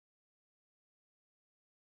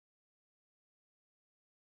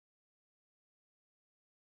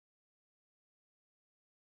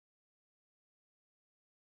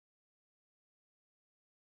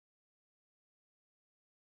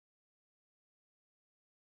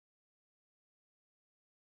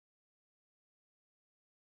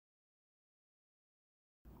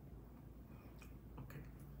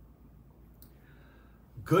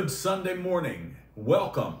Good Sunday morning.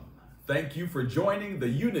 Welcome. Thank you for joining the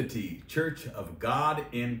Unity Church of God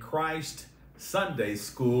in Christ Sunday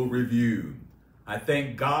School Review. I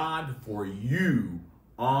thank God for you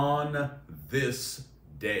on this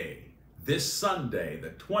day, this Sunday,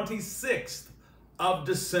 the 26th of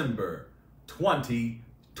December,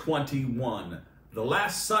 2021, the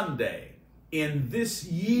last Sunday in this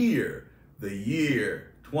year, the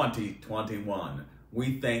year 2021.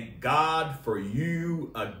 We thank God for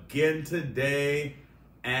you again today,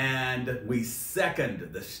 and we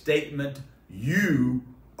second the statement, you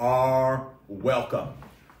are welcome.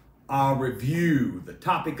 Our review, the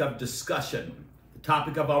topic of discussion, the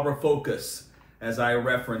topic of our focus, as I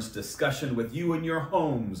referenced, discussion with you in your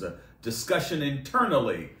homes, discussion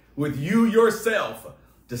internally with you yourself,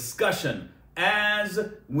 discussion as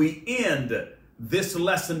we end this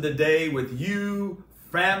lesson today with you,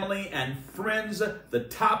 family and friends. The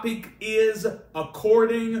topic is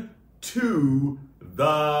according to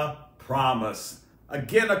the promise.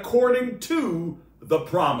 Again, according to the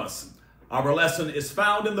promise. Our lesson is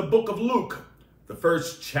found in the book of Luke, the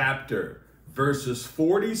first chapter, verses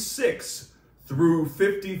 46 through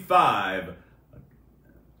 55.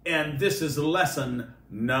 And this is lesson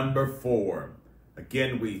number 4.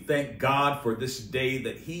 Again, we thank God for this day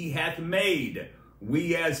that he hath made.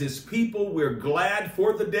 We as his people, we're glad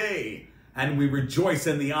for the day, and we rejoice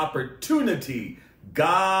in the opportunity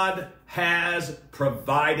God has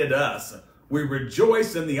provided us. We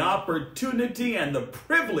rejoice in the opportunity and the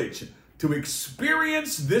privilege to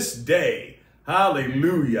experience this day.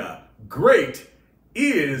 Hallelujah. Great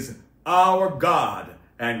is our God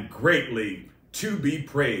and greatly to be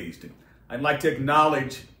praised. I'd like to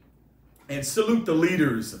acknowledge and salute the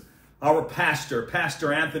leaders, our pastor,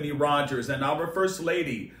 Pastor Anthony Rogers, and our First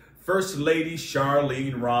Lady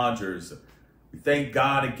Charlene Rogers. We thank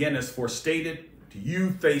God again, as forestated, to you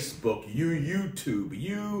Facebook, you YouTube,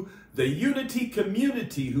 you the Unity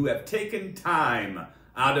community who have taken time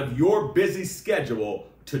out of your busy schedule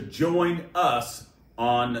to join us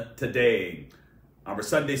on today. Our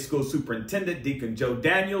Sunday School Superintendent, Deacon Joe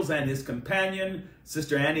Daniels, and his companion,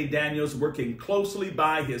 Sister Annie Daniels, working closely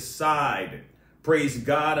by his side. Praise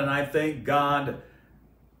God, and I thank God.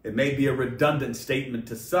 It may be a redundant statement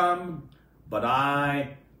to some, but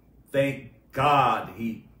I thank God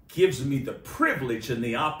he gives me the privilege and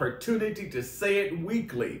the opportunity to say it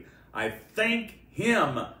weekly. I thank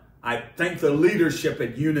him. I thank the leadership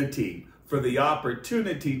at Unity for the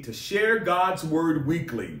opportunity to share God's word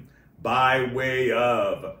weekly by way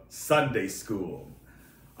of Sunday School.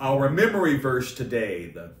 Our memory verse today,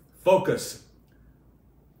 the focus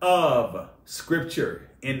of Scripture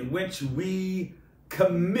in which we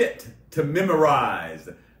commit to memorize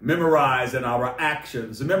in our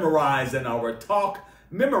actions, memorize in our talk,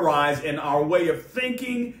 memorize in our way of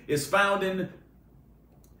thinking, is found in,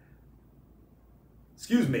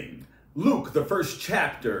 Luke, the first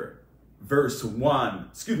chapter,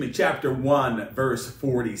 chapter 1, verse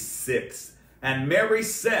 46. And Mary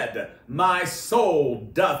said, my soul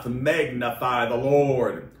doth magnify the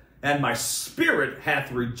Lord, and my spirit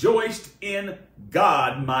hath rejoiced in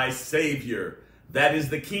God my Savior. That is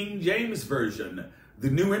the King James Version.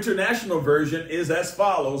 The New International Version is as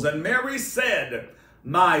follows. And Mary said,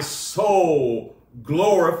 my soul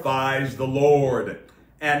glorifies the Lord,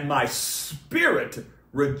 and my spirit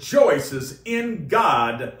rejoices in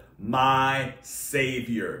God my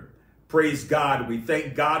Savior. Praise God. We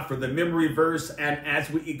thank God for the memory verse, and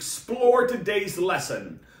as we explore today's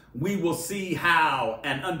lesson, we will see how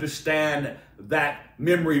and understand that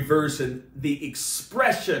memory verse and the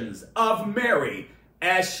expressions of Mary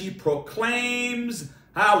as she proclaims,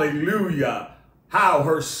 hallelujah, how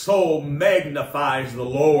her soul magnifies the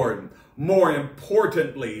Lord. More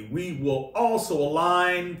importantly, we will also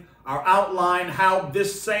outline how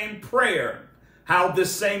this same prayer, how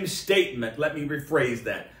this same statement, let me rephrase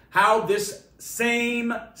that, how this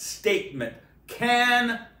same statement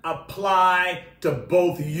can apply to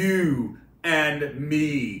both you and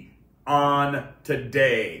me on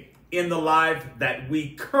today in the life that we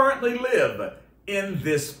currently live in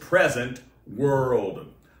this present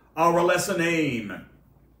world. Our lesson aim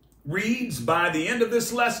reads, by the end of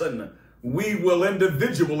this lesson, we will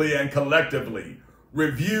individually and collectively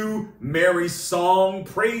review Mary's song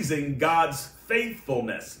praising God's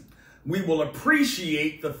faithfulness. We will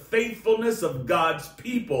appreciate the faithfulness of God's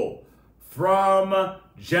people from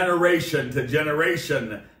generation to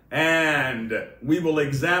generation, and we will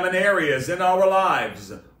examine areas in our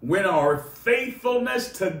lives when our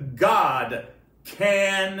faithfulness to God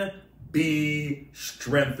can be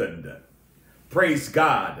strengthened. Praise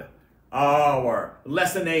God. Our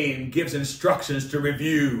lesson aim gives instructions to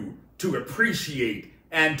review, to appreciate,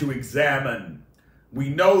 and to examine. We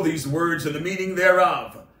know these words and the meaning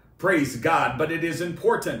thereof. Praise God. But it is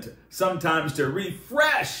important sometimes to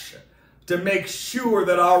refresh, to make sure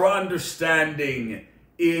that our understanding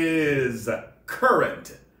is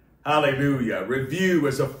current. Hallelujah. Review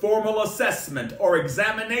is a formal assessment or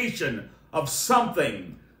examination of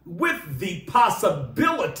something with the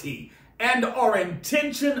possibility and or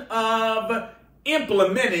intention of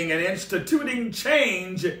implementing and instituting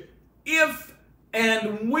change if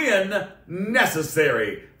and when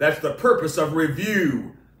necessary. That's the purpose of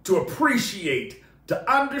review, to appreciate,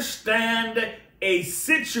 to understand a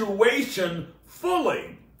situation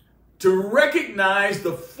fully, to recognize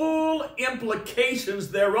the full implications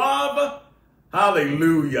thereof.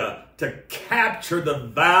 Hallelujah. To capture the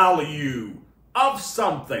value of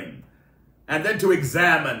something, and then to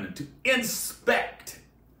examine, to inspect,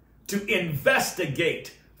 to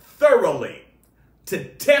investigate thoroughly, to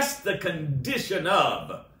test the condition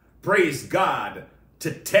of, praise God,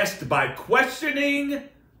 to test by questioning,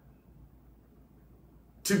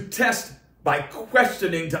 to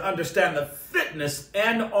understand the fitness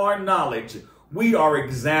and our knowledge. We are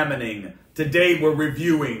examining. Today we're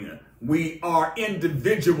reviewing. We are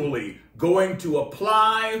individually going to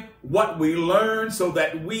apply what we learn so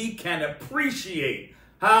that we can appreciate,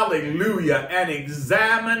 hallelujah, and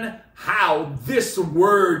examine how this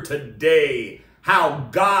word today, how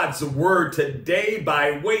God's word today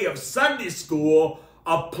by way of Sunday school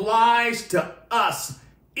applies to us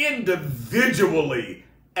individually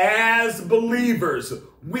as believers.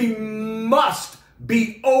 We must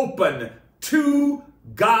be open to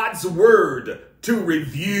God's word, to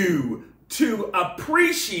review, to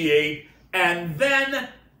appreciate, and then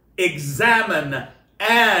examine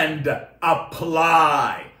and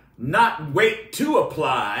apply. Not wait to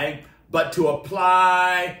apply, but to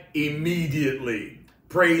apply immediately.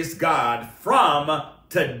 Praise God, from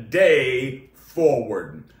today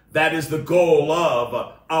forward. That is the goal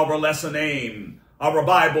of our lesson aim. Our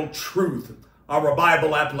Bible truth, our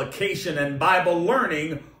Bible application, and Bible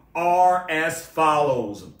learning are as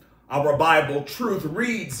follows. Our Bible truth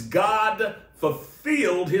reads, God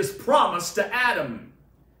fulfilled his promise to Adam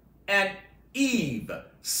and Eve,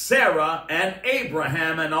 Sarah and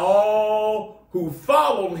Abraham, and all who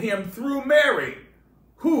followed him through Mary,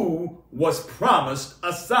 who was promised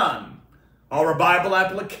a son. Our Bible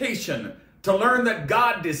application, to learn that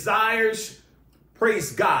God desires,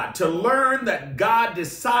 praise God, to learn that God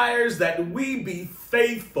desires that we be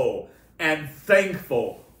faithful and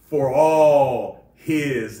thankful for all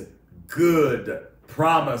his good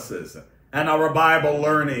promises. And our Bible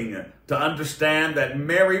learning, to understand that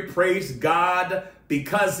Mary praised God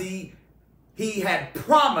because he had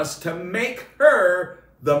promised to make her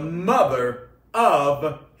the mother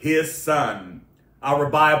of his son. Our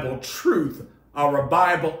Bible truth, our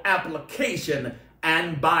Bible application,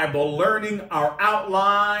 and Bible learning are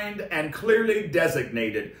outlined and clearly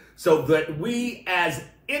designated so that we as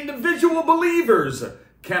individual believers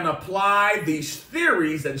can apply these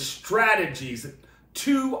theories and strategies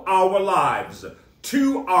to our lives,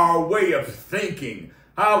 to our way of thinking,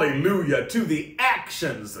 hallelujah, to the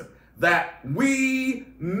actions that we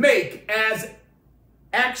make as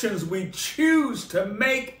actions we choose to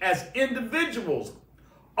make as individuals,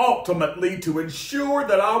 ultimately to ensure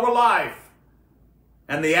that our life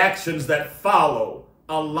and the actions that follow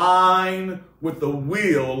align with the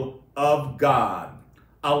will of God,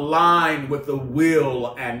 align with the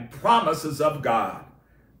will and promises of God.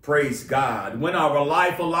 Praise God. When our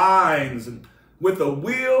life aligns with the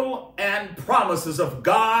will and promises of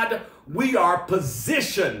God, we are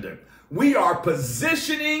positioned. We are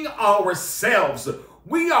positioning ourselves.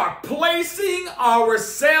 We are placing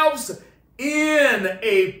ourselves in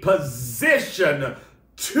a position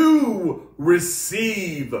to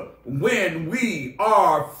receive when we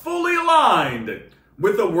are fully aligned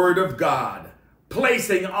with the Word of God,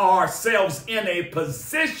 placing ourselves in a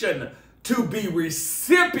position to be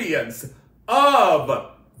recipients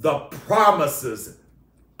of the promises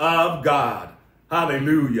of God.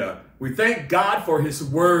 Hallelujah. We thank God for his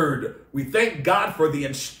word. We thank God for the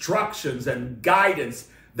instructions and guidance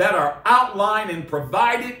that are outlined and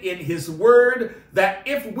provided in his word, that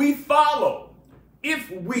if we follow,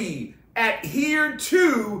 if we adhere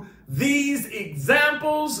to these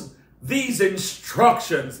examples, these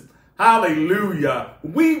instructions, hallelujah,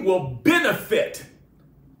 we will benefit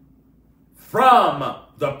from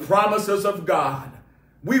the promises of God.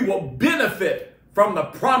 We will benefit from the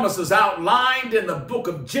promises outlined in the book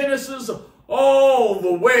of Genesis, all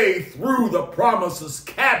the way through the promises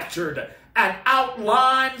captured and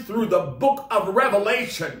outlined through the book of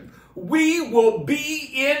Revelation, we will be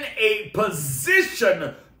in a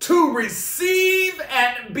position to receive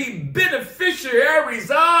and be beneficiaries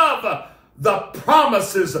of the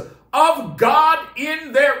promises of God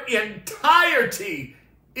in their entirety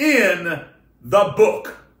in the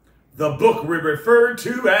book. The book we refer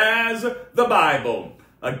to as the Bible.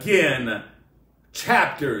 Again,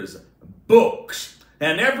 chapters, books,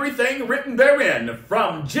 and everything written therein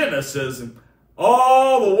from Genesis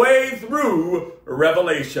all the way through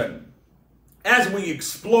Revelation. As we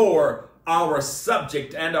explore our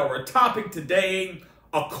subject and our topic today,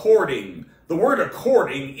 according. The word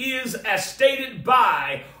according is, as stated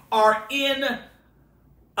by, or in,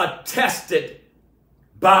 attested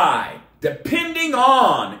by, depending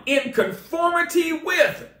on, in conformity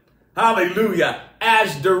with, hallelujah,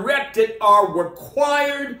 as directed or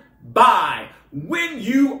required by. When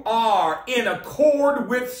you are in accord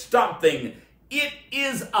with something, it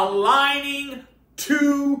is aligning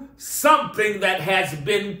to something that has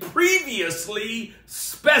been previously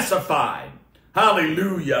specified.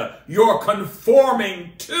 Hallelujah. You're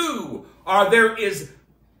conforming to, or there is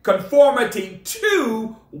conformity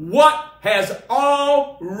to what has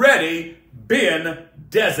already been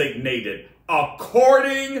designated.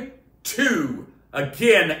 According to,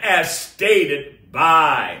 again, as stated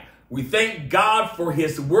by. We thank God for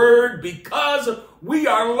his word because we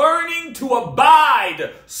are learning to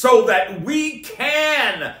abide so that we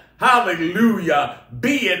can, hallelujah,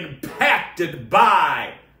 be impacted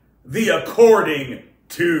by the according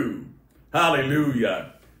to.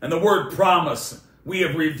 Hallelujah. And the word promise. We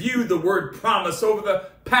have reviewed the word promise over the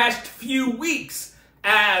past few weeks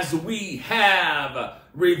as we have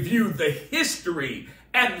reviewed the history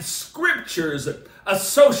and scriptures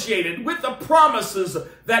associated with the promises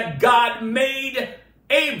that God made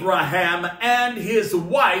Abraham and his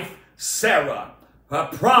wife Sarah. A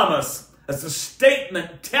promise is a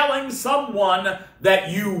statement telling someone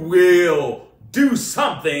that you will do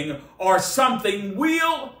something or something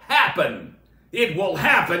will happen. It will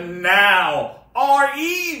happen now or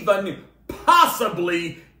even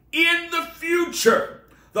possibly in the future.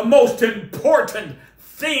 The most important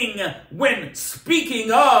thing when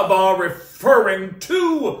speaking of or referring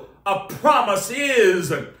to a promise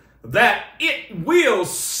is that it will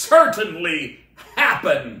certainly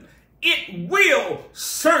happen. It will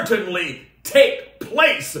certainly take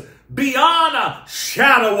place beyond a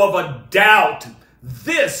shadow of a doubt.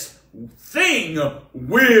 This thing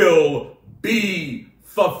will be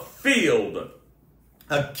fulfilled.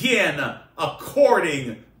 Again,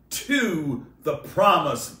 according to the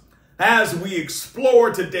promise. As we explore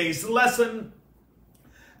today's lesson,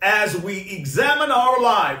 as we examine our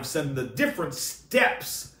lives and the different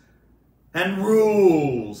steps and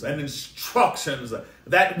rules and instructions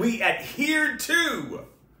that we adhere to,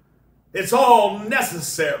 it's all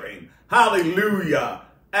necessary, hallelujah,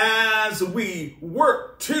 as we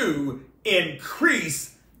work to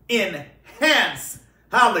increase, enhance,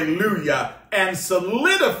 hallelujah, and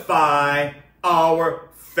solidify our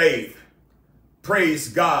faith. Praise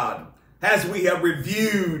God. As we have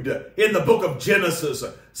reviewed in the book of Genesis,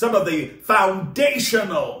 some of the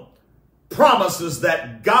foundational promises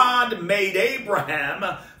that God made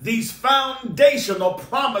Abraham, these foundational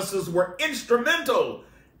promises were instrumental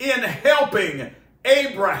in helping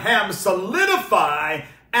Abraham solidify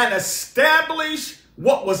and establish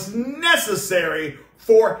what was necessary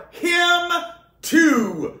for him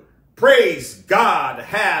to, praise God,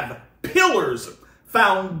 have pillars,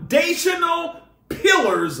 foundational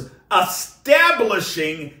pillars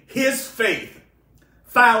establishing his faith.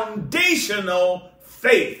 Foundational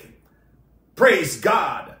faith. Praise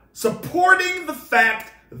God. Supporting the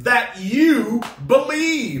fact that you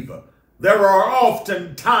believe. There are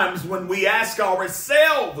often times when we ask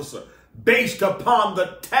ourselves, based upon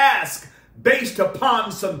the task, based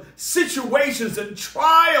upon some situations and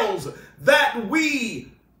trials that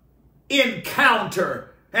we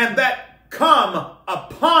encounter and that come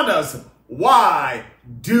upon us, why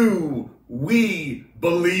do we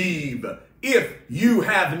believe? If you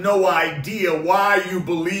have no idea why you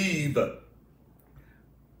believe,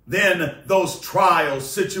 then those trials,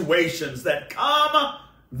 situations that come,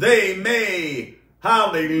 they may,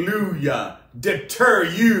 hallelujah, deter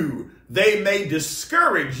you. They may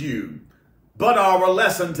discourage you. But our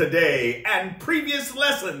lesson today and previous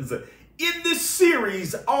lessons in this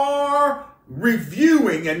series are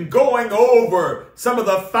reviewing and going over some of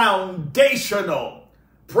the foundational,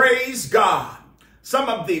 praise God, some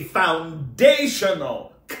of the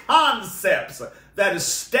foundational concepts that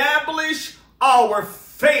establish our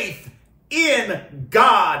faith in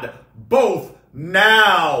God both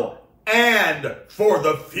now and for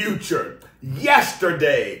the future.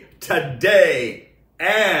 Yesterday, today,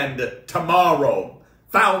 and tomorrow.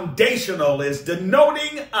 Foundational is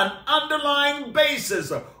denoting an underlying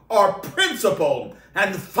basis or principle,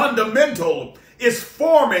 and fundamental is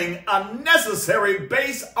forming a necessary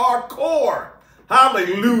base or core.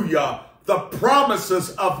 Hallelujah. The promises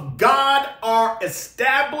of God are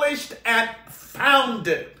established and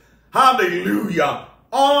founded, hallelujah,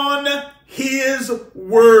 on his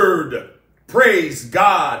word. Praise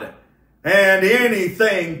God. And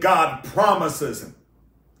anything God promises,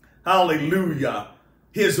 hallelujah,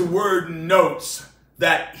 his word notes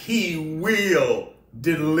that he will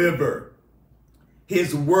deliver.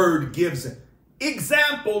 His word gives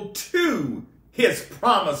example to his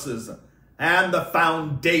promises and the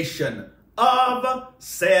foundation of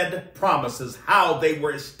said promises, how they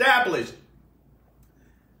were established.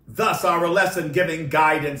 Thus, our lesson giving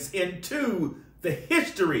guidance into the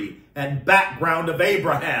history and background of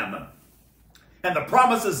Abraham and the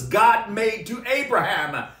promises God made to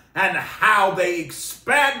Abraham and how they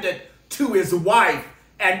expanded to his wife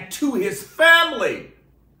and to his family,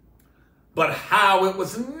 but how it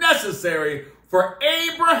was necessary for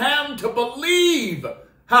Abraham to believe,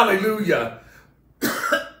 hallelujah,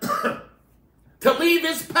 to leave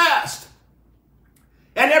his past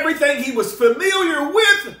and everything he was familiar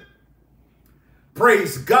with,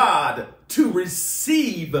 praise God, to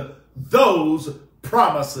receive those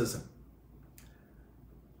promises.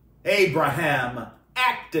 Abraham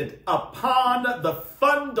acted upon the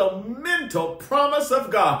fundamental promise of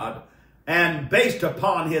God, and based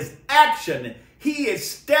upon his action, he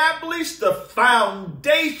established the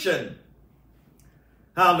foundation,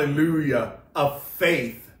 hallelujah, of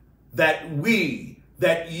faith that we,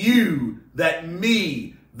 that you, that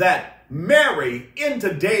me, that Mary in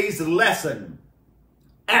today's lesson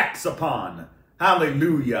acts upon.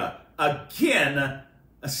 Hallelujah. Again,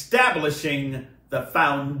 establishing the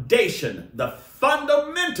foundation, the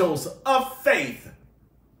fundamentals of faith.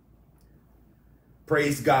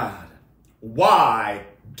 Praise God. Why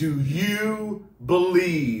do you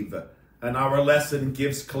believe? And our lesson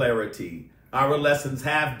gives clarity. Our lessons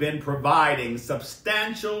have been providing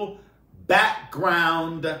substantial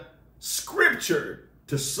background scripture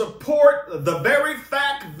to support the very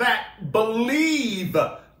fact that believe,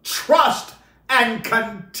 trust, and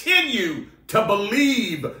continue to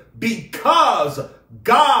believe because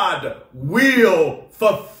God will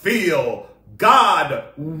fulfill. God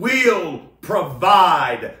will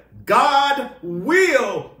provide. God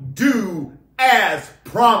will do as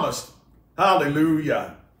promised.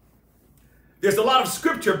 Hallelujah. There's a lot of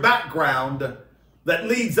scripture background that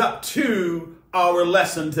leads up to our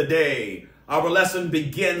lesson today. Our lesson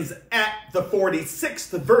begins at the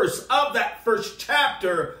 46th verse of that first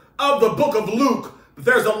chapter of the book of Luke.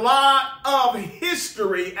 There's a lot of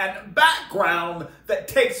history and background that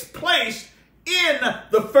takes place in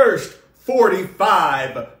the first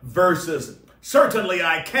 45 verses. Certainly,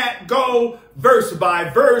 I can't go verse by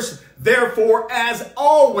verse. Therefore, as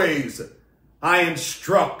always, I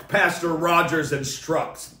instruct, Pastor Rogers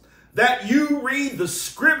instructs, that you read the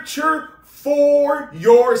scripture for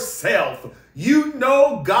yourself. You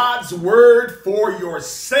know God's word for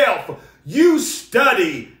yourself. You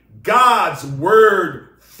study God's word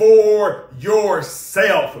for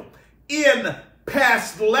yourself. In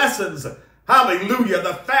past lessons, hallelujah,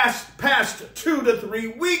 the past 2 to 3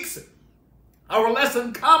 weeks, our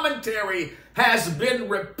lesson commentary has been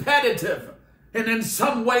repetitive and in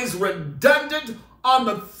some ways redundant on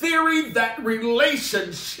the theory that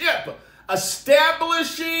relationship,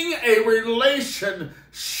 establishing a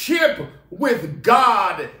relationship with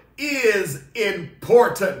God, is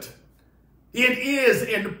important. It is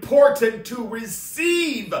important to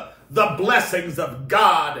receive the blessings of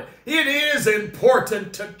God. It is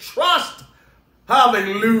important to trust,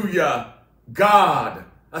 hallelujah, God.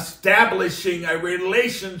 Establishing a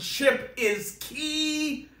relationship is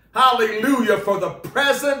key, hallelujah, for the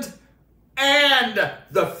present and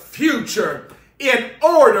the future in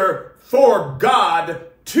order for God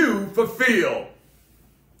to fulfill.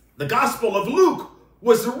 The Gospel of Luke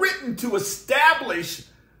was written to establish,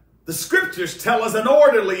 the scriptures tell us, an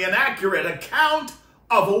orderly and accurate account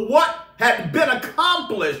of what had been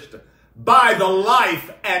accomplished by the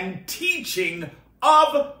life and teaching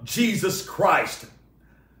of Jesus Christ.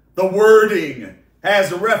 The wording,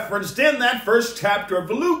 as referenced in that first chapter of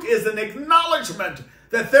Luke, is an acknowledgement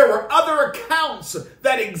that there were other accounts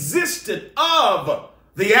that existed of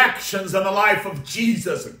the actions and the life of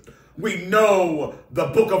Jesus. We know the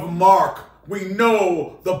book of Mark. We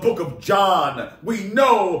know the book of John. We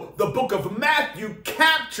know the book of Matthew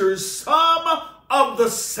captures some of the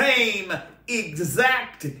same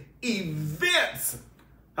exact events.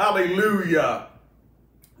 Hallelujah.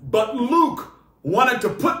 But Luke wanted to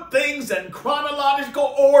put things in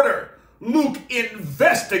chronological order. Luke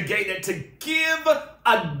investigated to give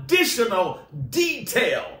additional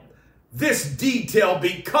detail. This detail,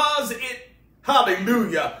 because it,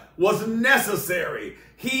 hallelujah, was necessary.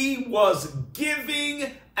 He was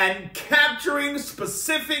giving and capturing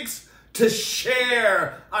specifics to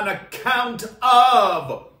share an account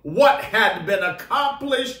of what had been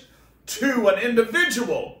accomplished to an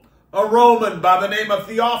individual, a Roman by the name of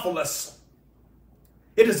Theophilus.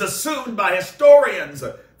 It is assumed by historians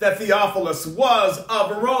that Theophilus was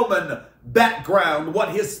of Roman background. What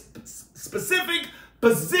his specific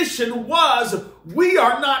position was, we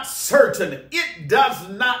are not certain. It does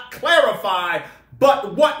not clarify.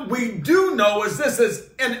 But what we do know is this is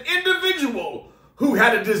an individual who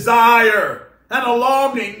had a desire and a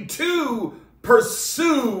longing to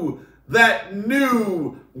pursue that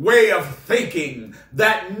new way of thinking,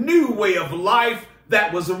 that new way of life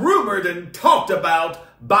that was rumored and talked about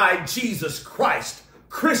by Jesus Christ,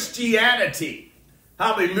 Christianity.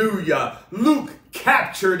 Hallelujah. Luke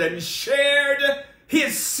captured and shared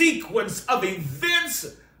his sequence of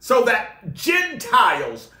events so that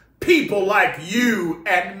Gentiles, people like you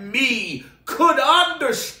and me, could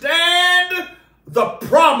understand the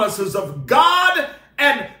promises of God,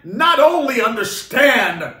 and not only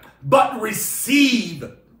understand, but receive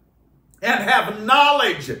and have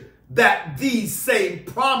knowledge that these same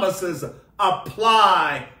promises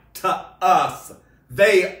apply to us.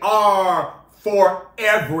 They are for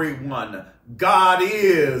everyone. God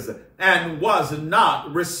is and was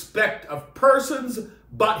not respect of persons,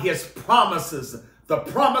 but his promises, the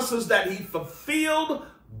promises that he fulfilled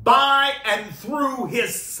by and through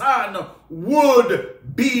his Son,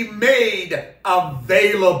 would be made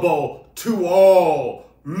available to all.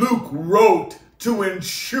 Luke wrote to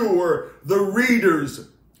ensure the readers,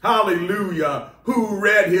 hallelujah, who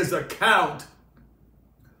read his account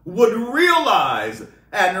would realize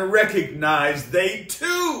and recognize they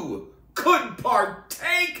too could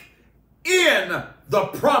partake in the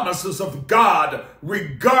promises of God,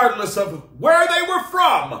 regardless of where they were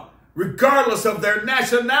from, regardless of their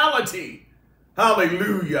nationality.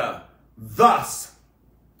 Hallelujah. Thus,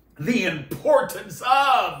 the importance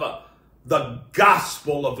of the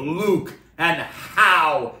Gospel of Luke and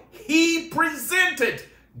how he presented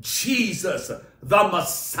Jesus, the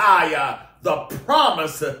Messiah, the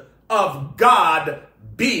promise of God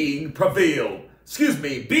being fulfilled.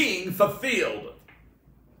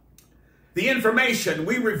 The information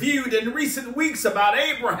we reviewed in recent weeks about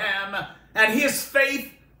Abraham and his faith,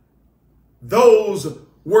 those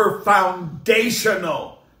were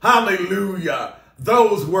foundational. Hallelujah.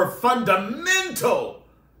 Those were fundamental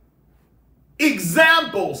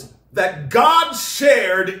examples that God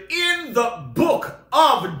shared in the book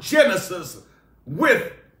of Genesis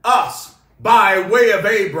with us by way of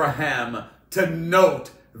Abraham, to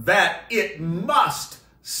note that it must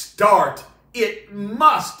start, it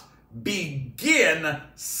must begin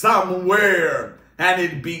somewhere. And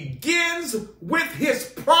it begins with his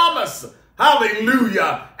promise.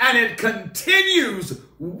 Hallelujah. And it continues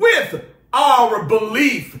with our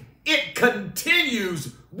belief. It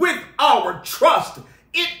continues with our trust.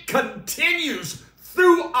 It continues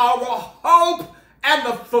through our hope, and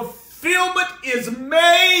the fulfillment is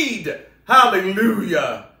made,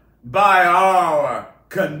 hallelujah, by our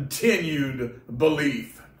continued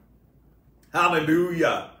belief.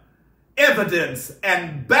 Hallelujah. Evidence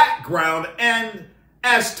and background and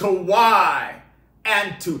as to why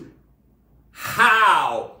and to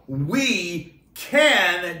how we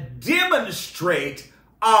can demonstrate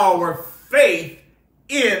our faith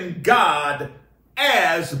in God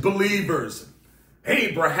as believers.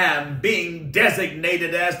 Abraham, being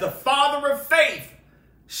designated as the father of faith,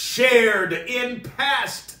 shared in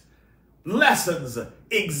past lessons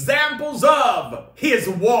examples of his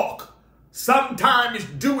walk, sometimes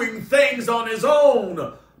doing things on his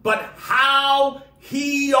own, but how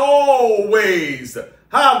he always,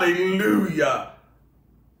 hallelujah,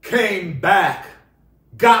 came back,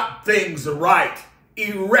 got things right,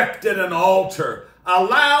 erected an altar,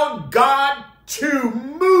 allowed God to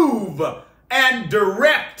move and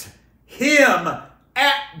direct him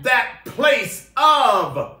at that place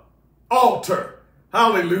of altar.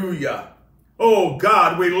 Hallelujah. Oh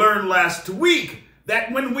God, we learned last week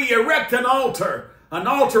that when we erect an altar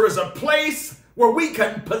is a place where we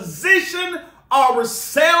can position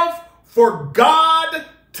ourselves for God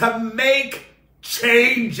to make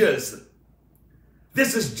changes.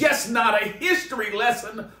 This is just not a history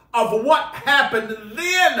lesson of what happened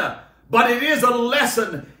then, but it is a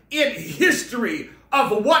lesson in history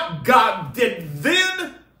of what God did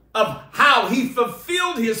then, of how he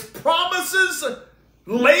fulfilled his promises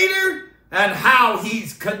later, and how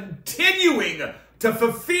he's continuing to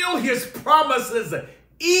fulfill his promises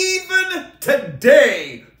even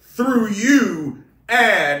today through you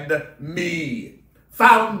and me.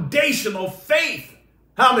 Foundational faith,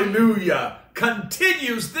 hallelujah,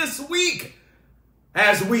 continues this week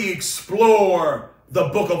as we explore the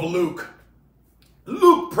book of Luke.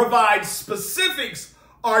 Luke provides specifics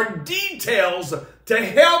or details to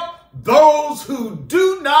help those who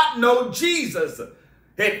do not know Jesus.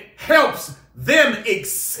 It helps them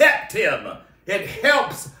accept him. It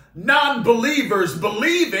helps non-believers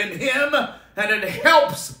believe in him, and it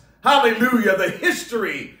helps, hallelujah, the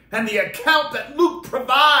history and the account that Luke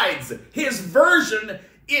provides, his version,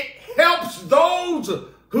 it helps those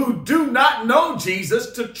who do not know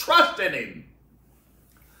Jesus to trust in him.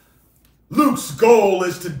 Luke's goal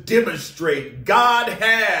is to demonstrate God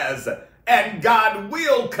has and God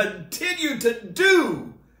will continue to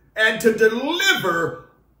do and to deliver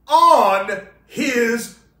on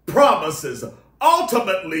his promises.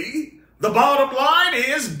 Ultimately, the bottom line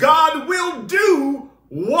is God will do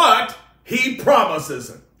what he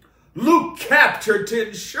promises. Luke captured to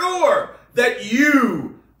ensure that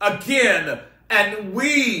you, again, and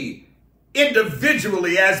we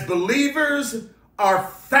individually as believers are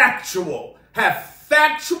factual, have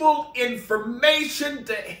factual information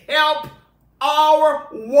to help our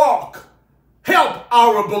walk, help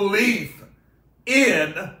our belief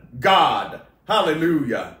in God.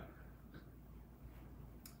 Hallelujah.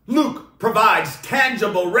 Luke provides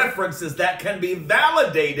tangible references that can be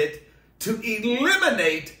validated to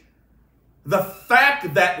eliminate the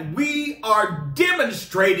fact that we are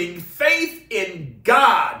demonstrating faith in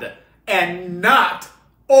God and not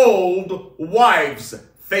old wives'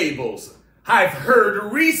 fables. I've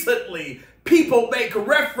heard recently people make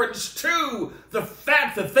reference to the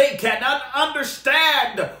fact that they cannot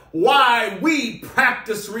understand why we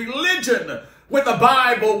practice religion when the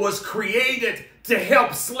Bible was created to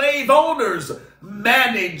help slave owners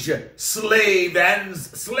manage slaves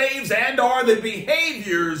and or the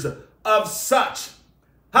behaviors of such.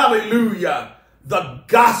 Hallelujah. The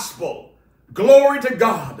gospel, glory to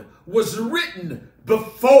God, was written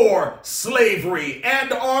before slavery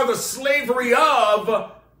and or the slavery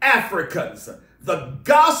of Africans. The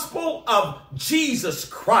gospel of Jesus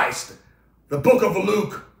Christ, the book of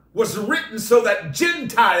Luke, was written so that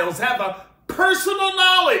Gentiles have a personal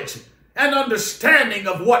knowledge and understanding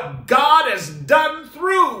of what God has done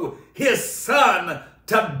through his Son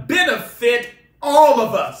to benefit all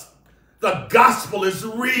of us. The gospel is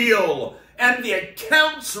real, and the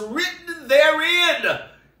accounts written therein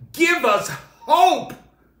give us hope,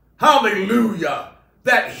 hallelujah,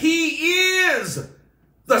 that he is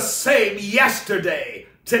the same yesterday,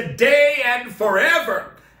 today, and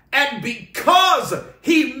forever. And because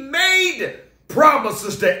he made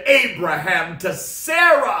promises to Abraham, to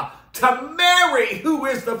Sarah, to Mary, who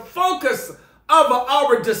is the focus of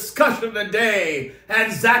our discussion today,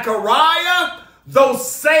 and Zechariah, those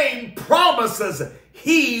same promises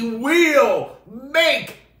he will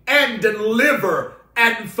make and deliver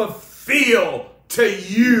and fulfill to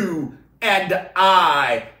you and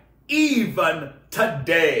I, even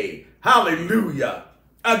today. Hallelujah.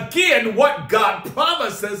 Again, what God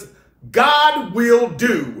promises, God will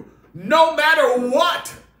do. No matter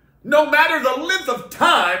what, no matter the length of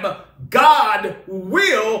time, God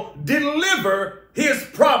will deliver his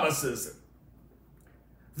promises.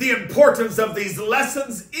 The importance of these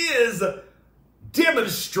lessons is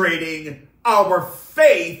demonstrating our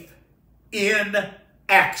faith in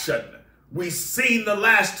action. We've seen the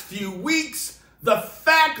last few weeks the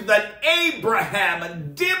fact that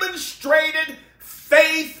Abraham demonstrated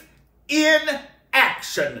faith in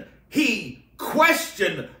action. He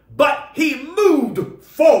questioned, but he moved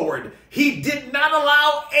forward. He did not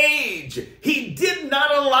allow age. He did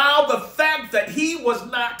not allow the fact that he was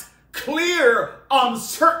not clear on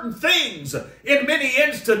certain things. In many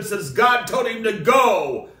instances, God told him to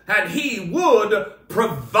go, and he would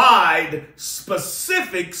provide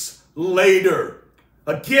specifics later.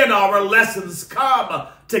 Again, our lessons come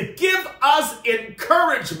to give us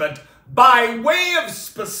encouragement by way of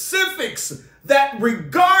specifics that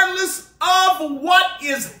regardless of what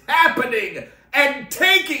is happening and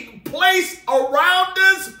taking place around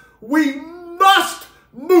us, we must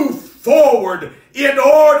move forward in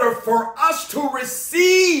order for us to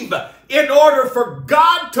receive, in order for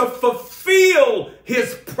God to fulfill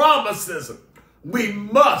his promises. We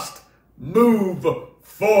must move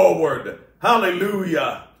forward.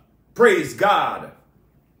 Hallelujah. Praise God.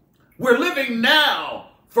 We're living now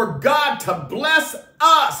for God to bless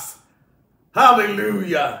us.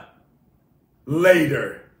 Hallelujah.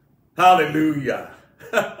 Later. Hallelujah.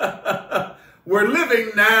 We're living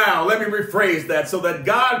now. Let me rephrase that so that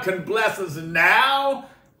God can bless us now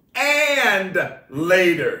and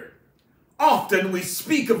later. Often we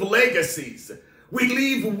speak of legacies. We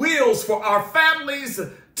leave wills for our families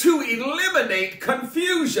to eliminate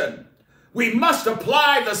confusion. We must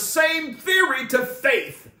apply the same theory to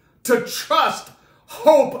faith, to trust,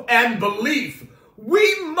 hope, and belief.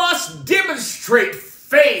 We must demonstrate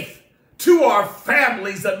faith to our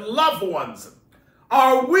families and loved ones.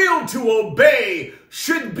 Our will to obey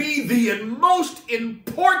should be the most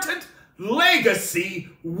important legacy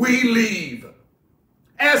we leave,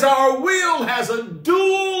 as our will has a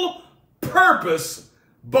dual purpose,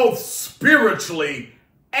 both spiritually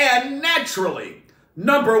and naturally.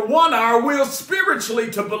 Number one, our will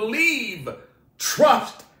spiritually to believe,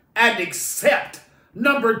 trust, and accept.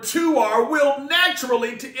 Number two, our will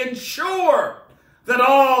naturally to ensure that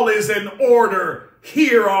all is in order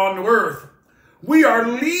here on earth. We are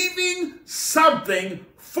leaving something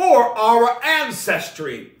for our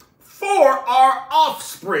ancestry, for our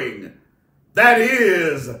offspring. That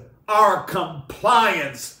is our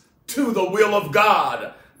compliance to the will of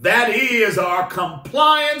God. That is our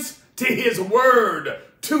compliance to his word,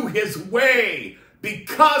 to his way,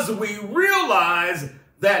 because we realize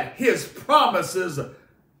that his promises,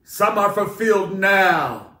 some are fulfilled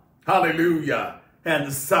now, hallelujah,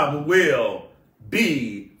 and some will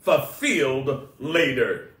be fulfilled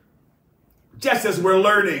later. Just as we're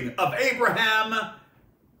learning of Abraham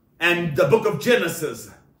and the book of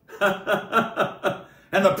Genesis,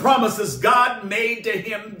 and the promises God made to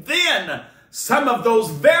him then, some of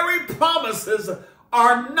those very promises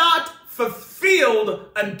are not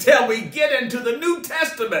fulfilled until we get into the New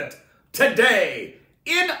Testament today.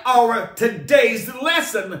 In our today's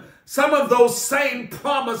lesson, some of those same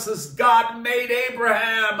promises God made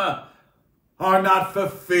Abraham are not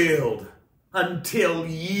fulfilled until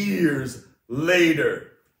years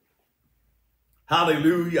later.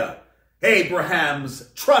 Hallelujah. Abraham's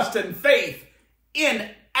trust and faith in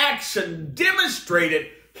action demonstrated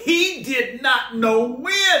he did not know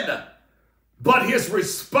when, but his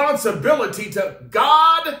responsibility to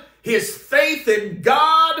God, his faith in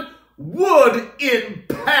God, would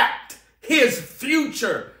impact his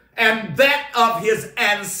future and that of his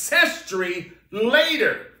ancestry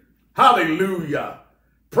later. Hallelujah.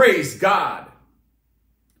 Praise God.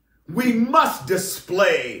 We must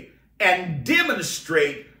display and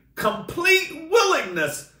demonstrate complete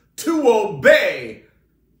willingness to obey,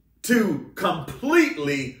 to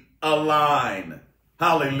completely align.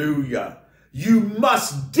 Hallelujah. You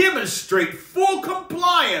must demonstrate full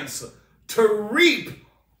compliance to reap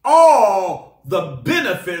all the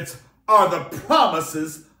benefits or the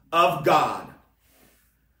promises of God.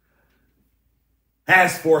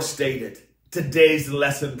 As forestated, today's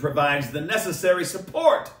lesson provides the necessary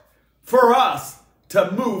support for us to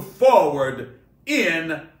move forward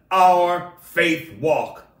in our faith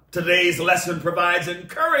walk. Today's lesson provides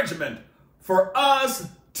encouragement for us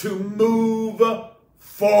to move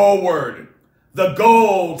forward. The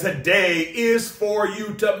goal today is for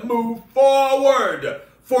you to move forward,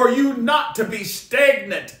 for you not to be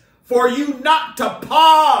stagnant, for you not to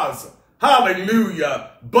pause,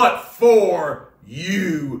 hallelujah, but for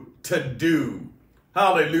you to do,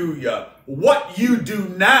 hallelujah. What you do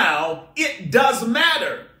now, it does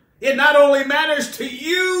matter. It not only matters to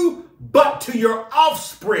you, but to your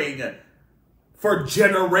offspring for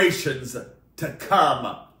generations to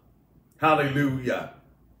come. Hallelujah.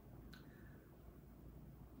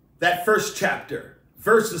 That first chapter,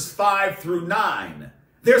 verses 5 through 9,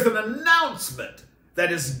 there's an announcement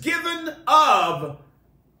that is given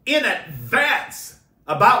in advance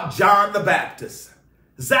about John the Baptist.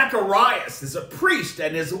 Zacharias is a priest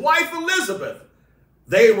and his wife Elizabeth.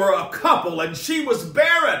 They were a couple and she was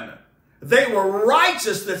barren. They were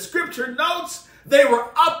righteous, the scripture notes. They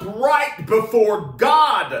were upright before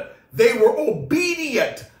God. They were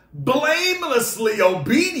obedient, blamelessly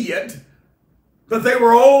obedient, but they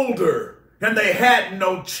were older and they had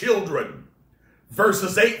no children.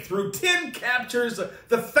 Verses 8 through 10 captures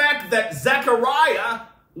the fact that Zechariah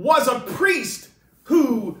was a priest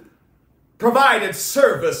who provided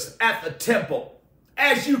service at the temple.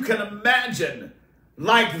 As you can imagine,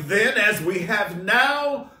 like then as we have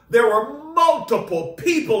now, there were multiple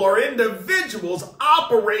people or individuals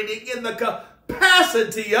operating in the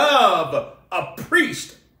capacity of a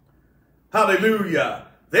priest. Hallelujah.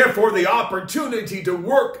 Therefore, the opportunity to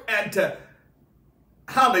work and to,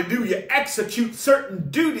 hallelujah, execute certain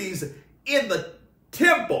duties in the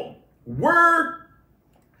temple were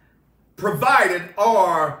provided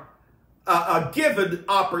or a given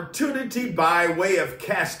opportunity by way of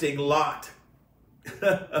casting lot.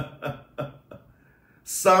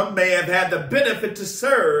 Some may have had the benefit to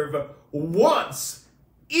serve once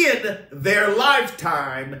in their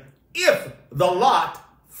lifetime if the lot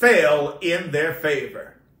fell in their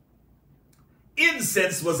favor.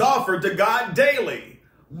 Incense was offered to God daily,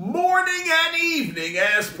 morning and evening,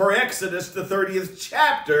 as per Exodus, the 30th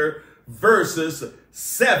chapter, verses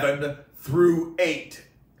 7 through 8.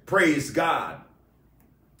 Praise God.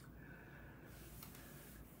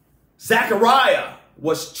 Zechariah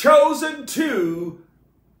was chosen to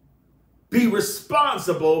be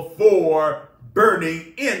responsible for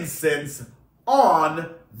burning incense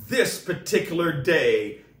on this particular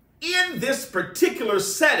day, in this particular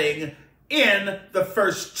setting, in the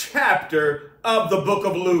first chapter of the book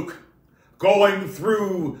of Luke. Going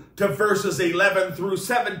through to verses 11 through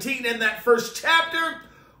 17 in that first chapter,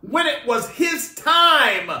 when it was his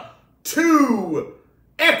time to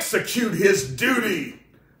execute his duty.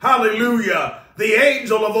 Hallelujah. The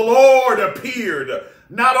angel of the Lord appeared.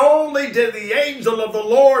 Not only did the angel of the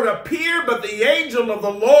Lord appear, but the angel of the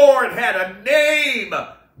Lord had a name.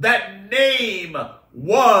 That name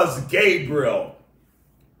was Gabriel.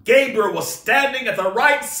 Gabriel was standing at the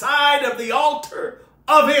right side of the altar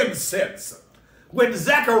of incense. When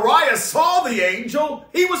Zechariah saw the angel,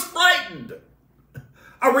 he was frightened.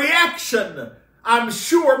 A reaction I'm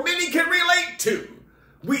sure many can relate to.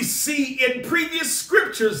 We see in previous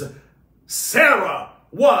scriptures, Sarah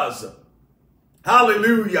was,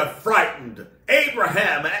 hallelujah, frightened.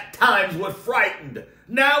 Abraham at times was frightened.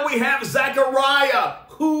 Now we have Zechariah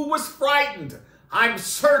who was frightened. I'm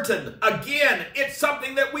certain, again, it's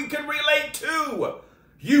something that we can relate to.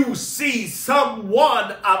 You see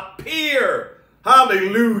someone appear.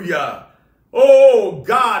 Hallelujah. Oh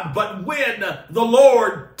God, but when the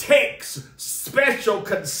Lord takes special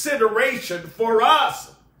consideration for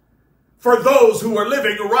us, for those who are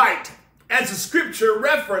living right, as the scripture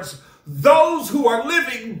referenced, those who are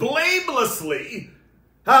living blamelessly,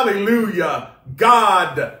 hallelujah,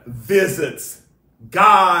 God visits,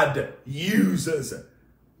 God uses,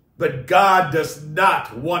 but God does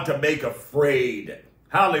not want to make afraid.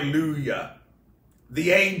 Hallelujah.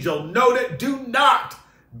 The angel noted, do not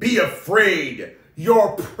be afraid.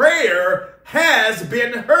 Your prayer has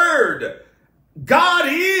been heard. God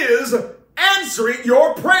is answering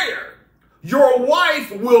your prayer. Your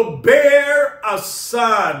wife will bear a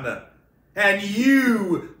son, and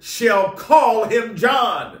you shall call him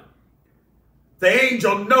John. The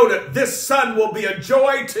angel noted, this son will be a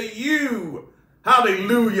joy to you.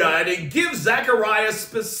 Hallelujah. And he gives Zechariah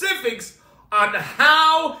specifics on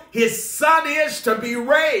how his son is to be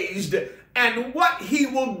raised and what he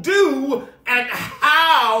will do and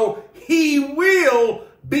how he will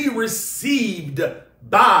be received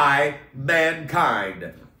by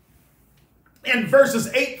mankind. In verses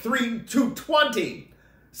 8 through 20,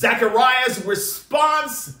 Zechariah's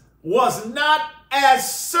response was not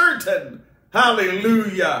as certain,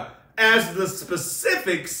 hallelujah, as the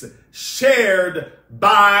specifics shared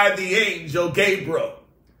by the angel Gabriel.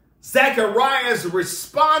 Zechariah's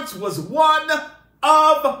response was one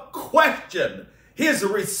of question. His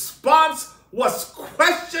response was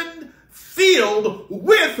question filled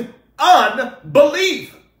with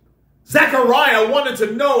unbelief. Zechariah wanted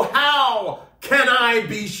to know, how can I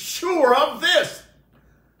be sure of this?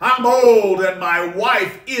 I'm old and my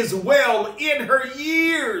wife is well in her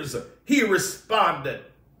years, he responded.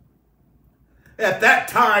 At that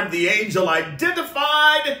time, the angel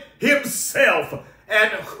identified himself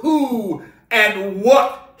and who and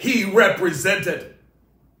what he represented.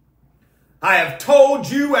 I have told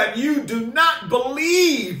you and you do not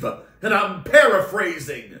believe, and I'm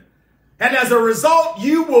paraphrasing. And as a result,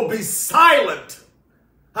 you will be silent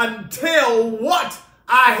until what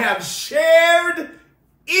I have shared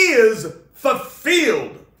is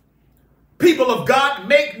fulfilled. People of God,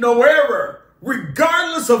 make no error.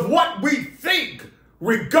 Regardless of what we think,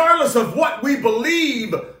 regardless of what we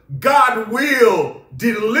believe, God will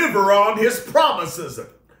deliver on his promises.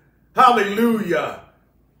 Hallelujah.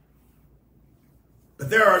 But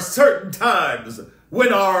there are certain times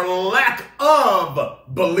when our lack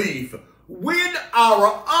of belief, when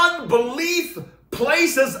our unbelief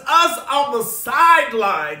places us on the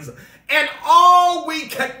sidelines and all we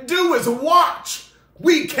can do is watch.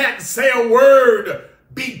 We can't say a word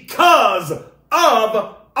because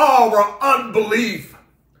of our unbelief.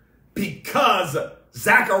 Because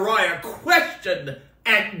Zechariah questioned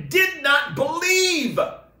and did not believe,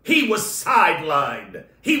 he was sidelined.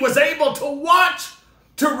 He was able to watch,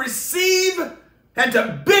 to receive, and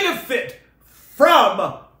to benefit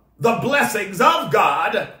from the blessings of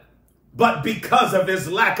God, but because of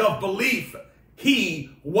his lack of belief,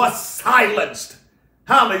 he was silenced.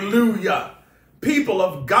 Hallelujah. People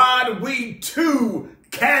of God, we too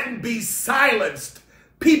can be silenced.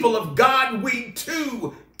 People of God, we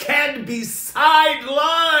too can be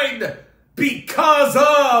sidelined because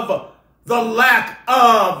of the lack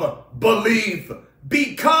of belief,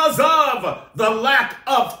 because of the lack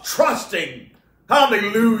of trusting.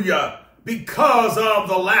 Hallelujah. Because of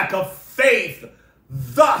the lack of faith.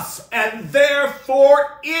 Thus and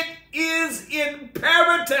therefore it is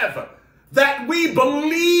imperative that we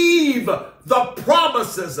believe the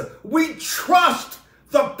promises, we trust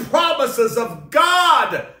the promises of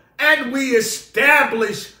God, and we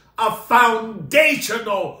establish a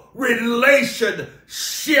foundational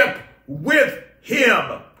relationship with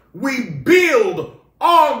him. We build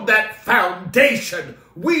on that foundation.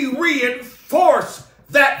 We reinforce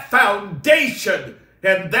that foundation,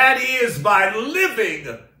 and that is by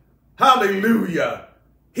living, hallelujah,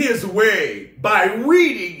 his way, by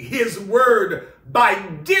reading his word, by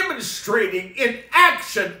demonstrating in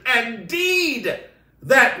action and deed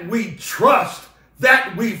that we trust,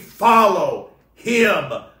 that we follow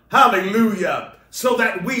him. Hallelujah. So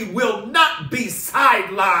that we will not be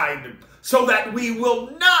sidelined, so that we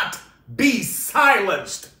will not be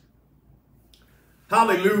silenced.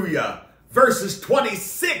 Hallelujah. Verses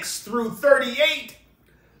 26 through 38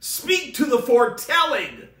 speak to the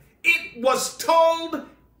foretelling. It was told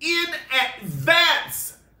in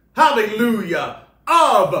advance, hallelujah,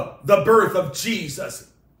 of the birth of Jesus.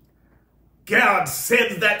 God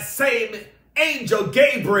sends that same angel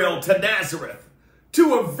Gabriel to Nazareth,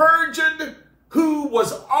 to a virgin who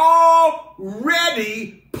was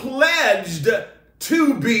already pledged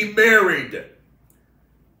to be married.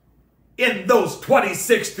 In those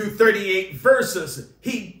 26 through 38 verses,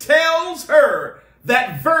 he tells her,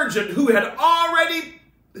 that virgin who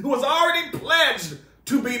was already pledged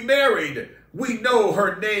to be married. We know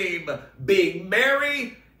her name being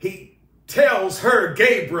Mary. He tells her,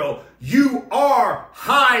 Gabriel, you are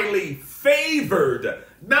highly favored.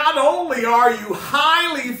 Not only are you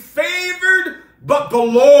highly favored, but the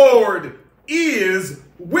Lord is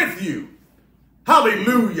with you.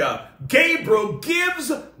 Hallelujah. Gabriel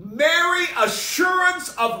gives Mary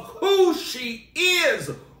assurance of who she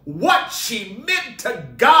is, what she meant to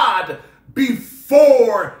God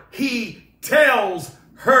before he tells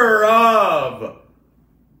her of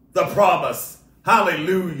the promise.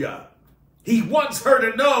 Hallelujah. He wants her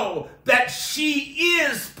to know that she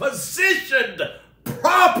is positioned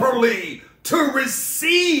properly to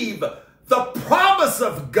receive the promise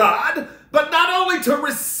of God, but not only to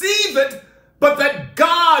receive it, but that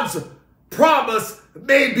God's promise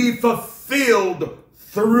may be fulfilled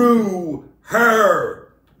through her.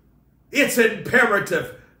 It's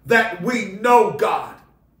imperative that we know God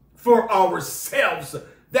for ourselves,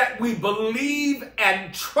 that we believe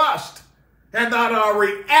and trust, and that our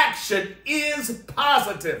reaction is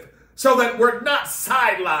positive, so that we're not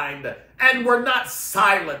sidelined and we're not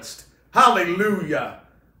silenced. Hallelujah.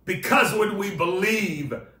 Because when we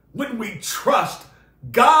believe, when we trust,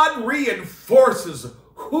 God reinforces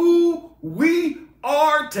who we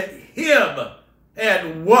are to him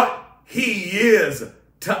and what he is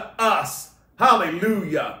to us.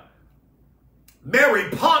 Hallelujah. Mary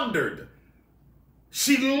pondered.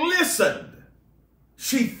 She listened.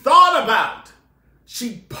 She thought about.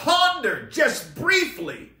 She pondered just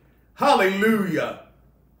briefly. Hallelujah.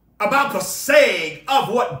 About the saying of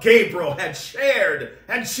what Gabriel had shared.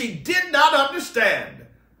 And she did not understand.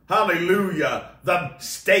 Hallelujah. The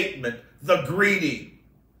statement, the greeting.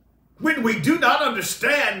 When we do not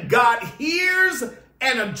understand, God hears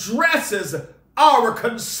and addresses our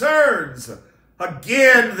concerns.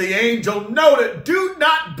 Again, the angel noted, do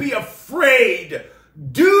not be afraid.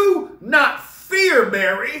 Do not fear,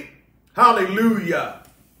 Mary. Hallelujah.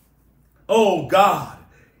 Oh God,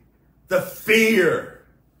 the fear,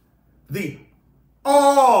 the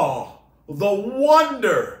awe, the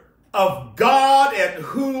wonder of God and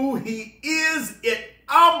who he is, it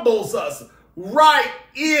humbles us right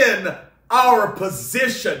in our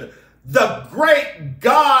position. The great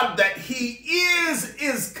God that he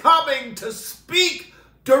is coming to speak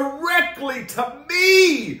directly to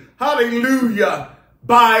me. Hallelujah.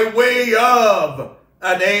 By way of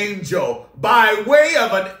an angel. By way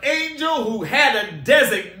of an angel who had a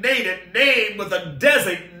designated name with a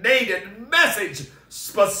designated message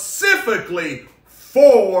specifically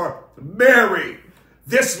for Mary.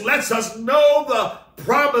 This lets us know the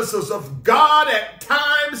promises of God at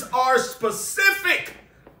times are specific.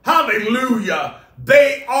 Hallelujah.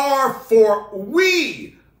 They are for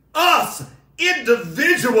we, us,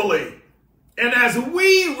 individually. And as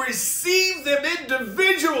we receive them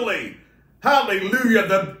individually, hallelujah,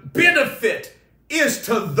 the benefit is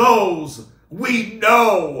to those we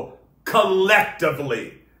know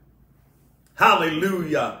collectively.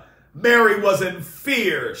 Hallelujah. Mary was in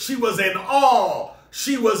fear. She was in awe.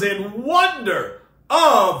 She was in wonder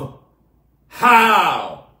of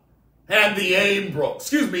how. And the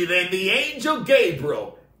angel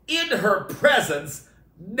Gabriel in her presence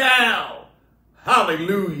now.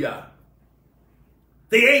 Hallelujah.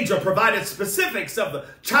 The angel provided specifics of the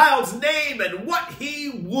child's name and what he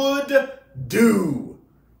would do.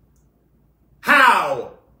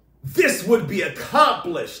 How this would be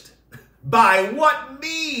accomplished. By what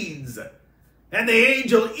means? And the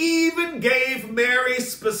angel even gave Mary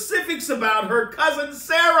specifics about her cousin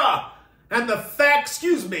Sarah and the fact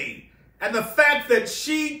that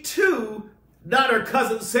she too, not her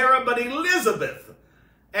cousin Sarah, but Elizabeth,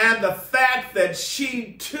 and the fact that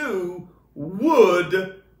she too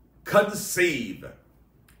would conceive.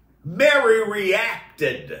 Mary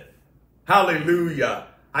reacted. Hallelujah.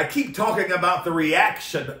 I keep talking about the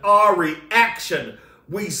reaction, our reaction.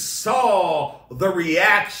 We saw the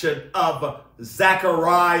reaction of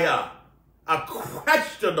Zechariah, a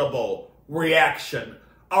questionable reaction,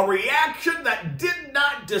 a reaction that did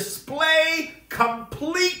not display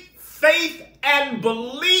complete faith and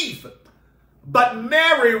belief. But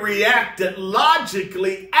Mary reacted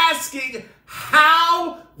logically, asking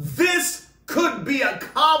how this could be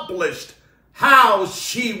accomplished, how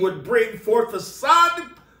she would bring forth a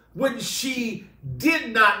son when she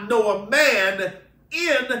did not know a man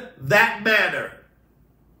in that manner.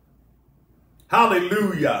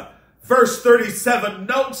 Hallelujah. Verse 37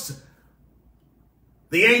 notes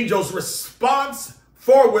the angel's response,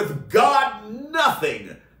 for with God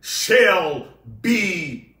nothing shall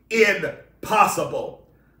be impossible.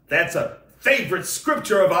 That's a favorite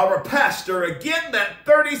scripture of our pastor. Again, that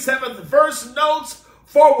 37th verse notes,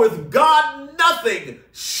 for with God nothing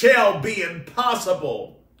shall be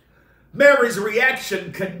impossible. Mary's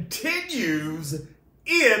reaction continues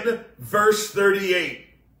in verse 38.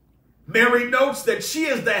 Mary notes that she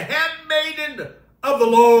is the handmaiden of the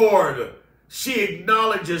Lord. She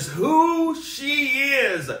acknowledges who she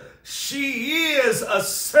is. She is a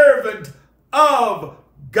servant of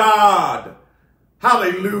God.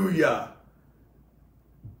 Hallelujah.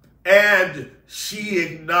 And she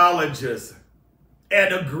acknowledges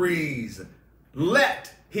and agrees.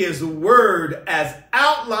 Let his word as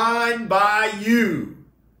outlined by you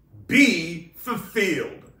be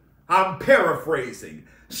fulfilled. I'm paraphrasing.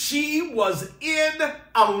 She was in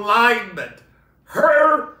alignment.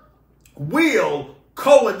 Her will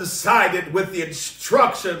coincided with the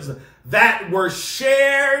instructions that were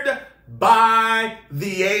shared by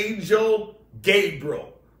the angel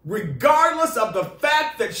Gabriel. Regardless of the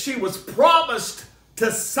fact that she was promised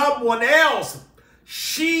to someone else,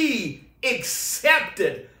 she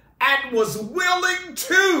accepted and was willing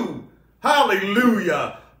to,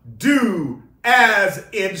 hallelujah, do as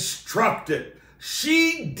instructed.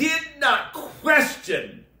 She did not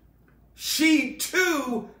question. She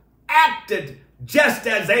too acted just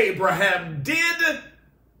as Abraham did.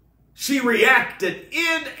 She reacted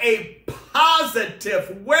in a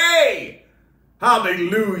positive way.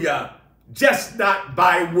 Hallelujah. Just not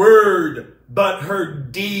by word, but her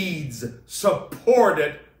deeds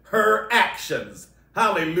supported her actions.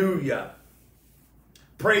 Hallelujah.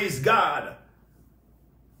 Praise God.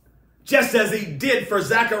 Just as he did for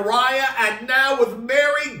Zechariah, and now with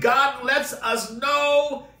Mary, God lets us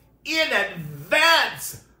know in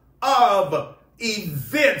advance of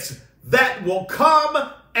events that will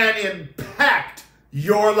come and impact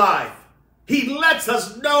your life. He lets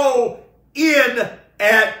us know in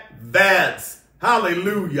advance.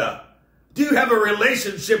 Hallelujah. Do you have a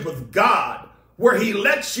relationship with God where he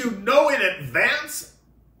lets you know in advance?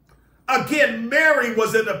 Again, Mary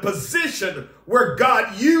was in a position where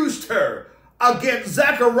God used her. Again,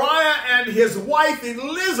 Zechariah and his wife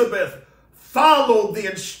Elizabeth followed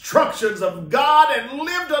the instructions of God and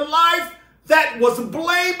lived a life that was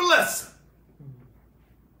blameless.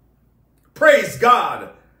 Praise God.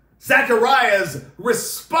 Zechariah's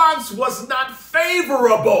response was not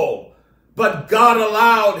favorable, but God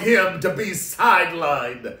allowed him to be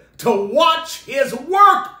sidelined, to watch his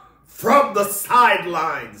work from the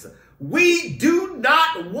sidelines. We do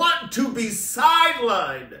not want to be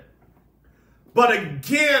sidelined. But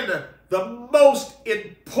again, the most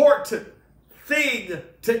important thing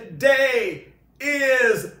today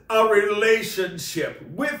is a relationship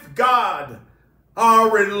with God. Our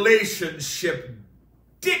relationship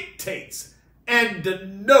dictates and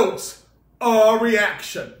denotes a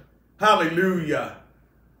reaction. Hallelujah.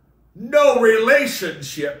 No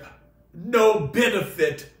relationship, no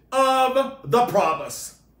benefit of the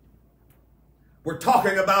promise. We're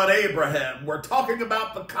talking about Abraham. We're talking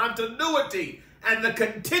about the continuity and the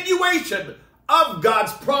continuation of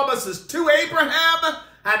God's promises to Abraham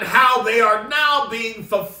and how they are now being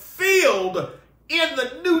fulfilled in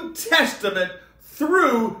the New Testament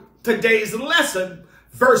through today's lesson,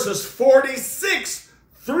 verses 46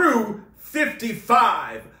 through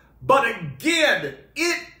 55. But again,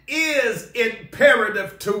 it is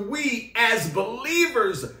imperative to we as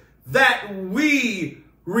believers that we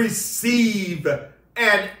receive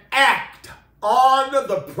and act on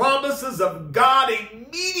the promises of God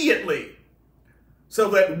immediately, so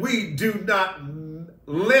that we do not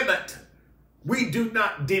limit, we do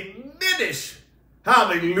not diminish,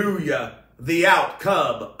 hallelujah, the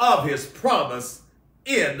outcome of his promise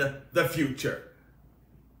in the future.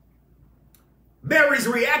 Mary's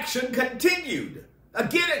reaction continued.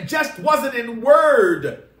 Again, it just wasn't in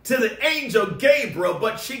word to the angel Gabriel,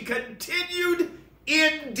 but she continued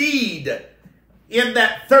indeed in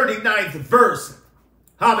that 39th verse.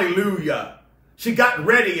 Hallelujah. She got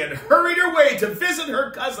ready and hurried her way to visit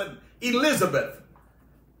her cousin Elizabeth.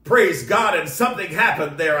 Praise God, and something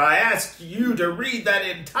happened there. I ask you to read that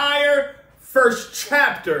entire first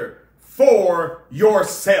chapter for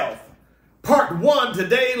yourself. Part 1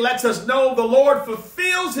 today lets us know the Lord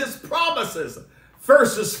fulfills his promises.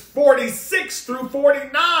 Verses 46 through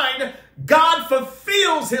 49, God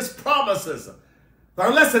fulfills his promises.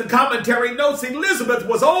 Our lesson commentary notes Elizabeth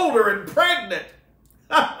was older and pregnant.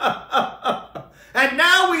 And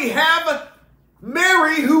now we have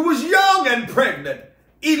Mary, who was young and pregnant.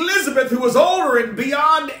 Elizabeth, who was older and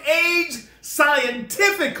beyond age,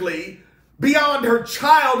 scientifically, beyond her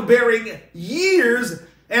childbearing years,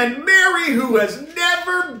 and Mary, who has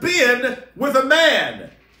never been with a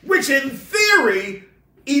man, which in theory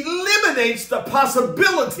eliminates the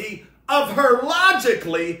possibility of her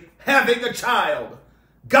logically having a child.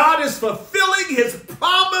 God is fulfilling his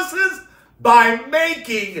promises by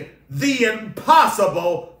making the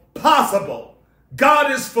impossible possible.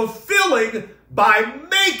 God is fulfilling by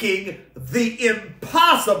making the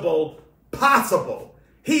impossible possible.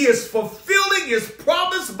 He is fulfilling his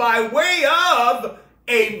promise by way of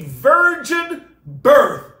a virgin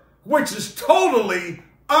birth, which is totally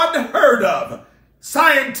unheard of.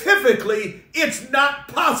 Scientifically, it's not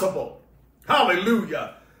possible.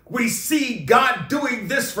 Hallelujah. We see God doing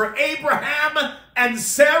this for Abraham and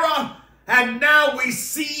Sarah, and now we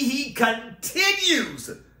see he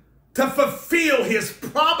continues to fulfill his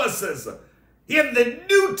promises in the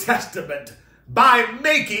New Testament by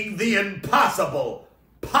making the impossible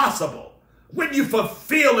possible. When you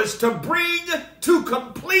fulfill, it's to bring to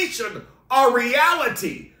completion a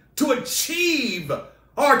reality, to achieve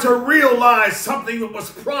or to realize something that was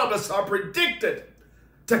promised or predicted,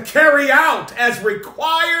 to carry out as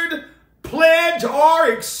required, pledged,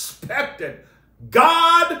 or expected.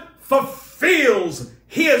 God fulfills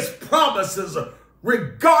his promises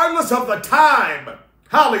regardless of the time.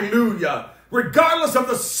 Hallelujah. Regardless of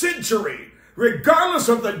the century, regardless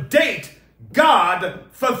of the date, God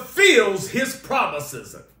fulfills his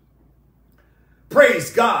promises.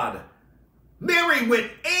 Praise God. Mary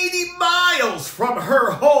went 80 miles from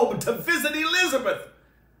her home to visit Elizabeth.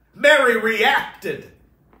 Mary reacted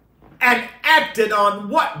and acted on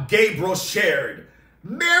what Gabriel shared.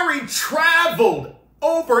 Mary traveled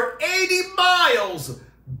over 80 miles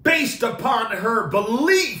based upon her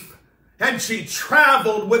belief, and she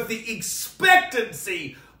traveled with the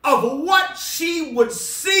expectancy of what she would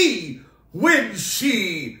see when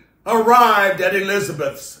she arrived at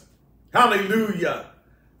Elizabeth's. Hallelujah.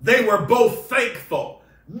 They were both thankful.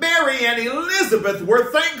 Mary and Elizabeth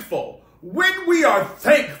were thankful. When we are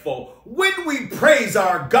thankful, when we praise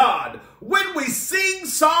our God, when we sing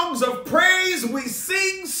songs of praise, we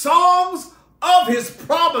sing songs of his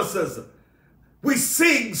promises. We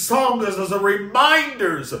sing songs as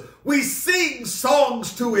reminders. We sing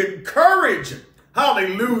songs to encourage.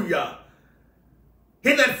 Hallelujah.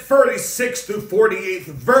 In that 46th through 48th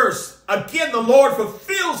verse, again, the Lord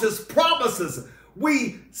fulfills his promises.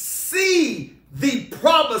 We see the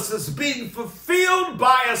promises being fulfilled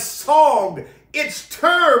by a song. It's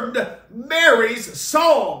termed Mary's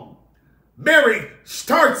song. Mary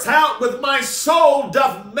starts out with, "My soul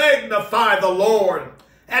doth magnify the Lord,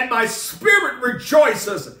 and my spirit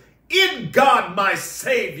rejoices in God my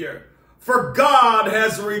Savior. For God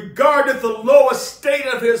has regarded the low estate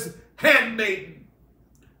of his handmaiden.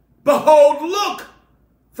 Behold, look,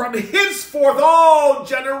 from henceforth all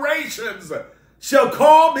generations shall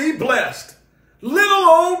call me blessed. Little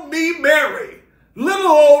old me, Mary. Little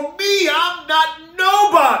old me, I'm not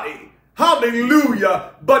nobody.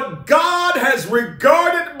 Hallelujah. But God has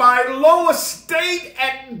regarded my low estate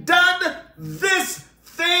and done this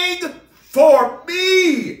thing for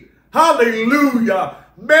me. Hallelujah.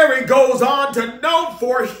 Mary goes on to note,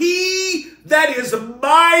 for he that is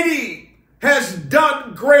mighty has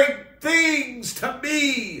done great things to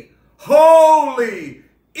me. Holy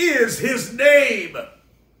is his name.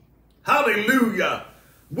 Hallelujah.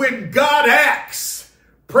 When God acts,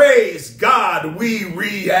 praise God, we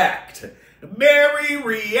react. Mary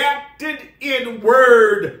reacted in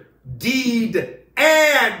word, deed,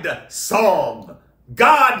 and song.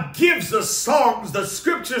 God gives us songs the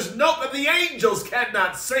scriptures note that the angels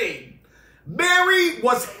cannot sing. Mary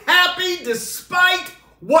was happy despite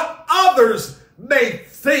what others may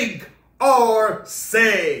think or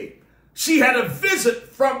say. She had a visit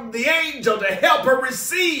from the angel to help her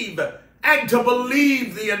receive and to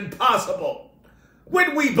believe the impossible.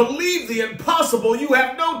 When we believe the impossible, you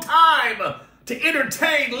have no time to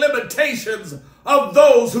entertain limitations of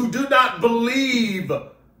those who do not believe.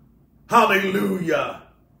 Hallelujah.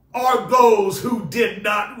 Or those who did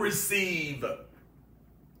not receive.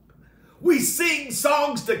 We sing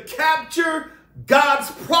songs to capture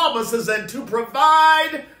God's promises and to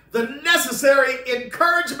provide the necessary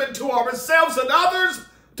encouragement to ourselves and others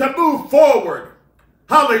to move forward.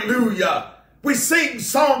 Hallelujah. We sing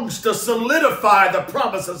songs to solidify the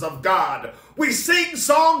promises of God. We sing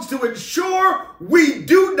songs to ensure we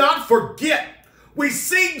do not forget. We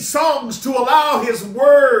sing songs to allow his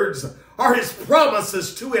words or his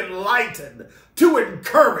promises to enlighten, to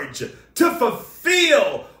encourage, to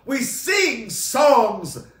fulfill. We sing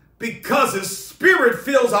songs because his spirit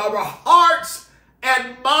fills our hearts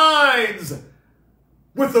and minds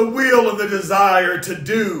with the will and the desire to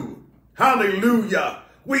do. Hallelujah.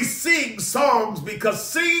 We sing songs because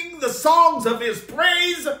singing the songs of his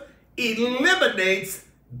praise eliminates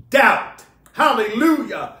doubt.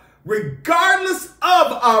 Hallelujah. Regardless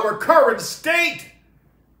of our current state,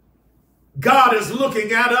 God is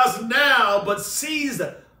looking at us now, but sees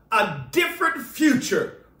a different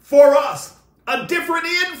future for us, a different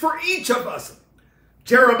end for each of us.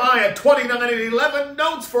 Jeremiah 29:11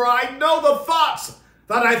 notes, for I know the thoughts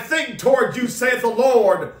that I think toward you, saith the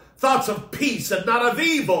Lord, thoughts of peace and not of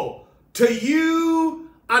evil, to you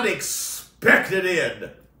an expected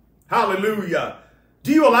end. Hallelujah.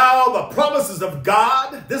 Do you allow the promises of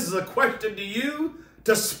God, this is a question to you,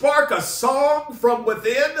 to spark a song from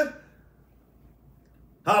within?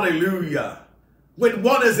 Hallelujah. When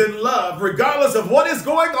one is in love, regardless of what is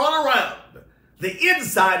going on around, the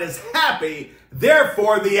inside is happy,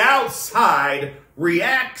 therefore the outside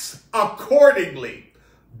reacts accordingly.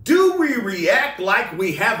 Do we react like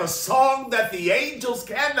we have a song that the angels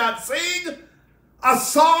cannot sing? A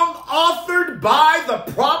song authored by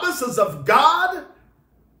the promises of God?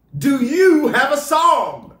 Do you have a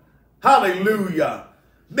song? Hallelujah.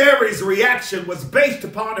 Mary's reaction was based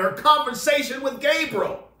upon her conversation with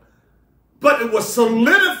Gabriel, but it was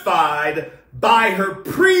solidified by her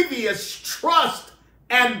previous trust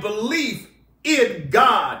and belief in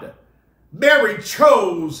God. Mary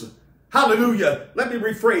chose, hallelujah, let me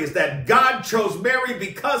rephrase that. God chose Mary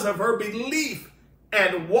because of her belief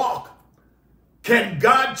and walk. Can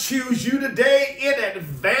God choose you today in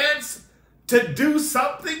advance to do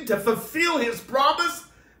something to fulfill his promise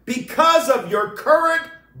because of your current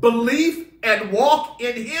belief and walk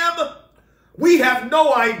in him? We have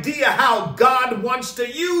no idea how God wants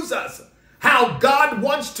to use us, how God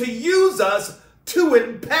wants to use us to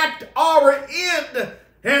impact our end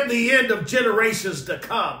and the end of generations to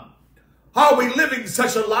come. Are we living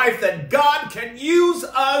such a life that God can use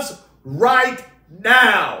us right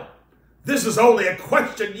now? This is only a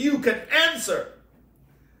question you can answer.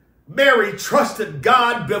 Mary trusted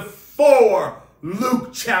God before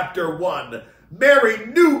Luke chapter 1. Mary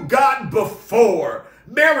knew God before.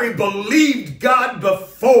 Mary believed God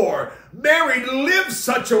before. Mary lived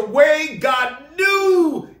such a way God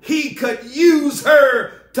knew he could use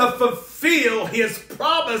her to fulfill his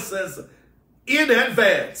promises in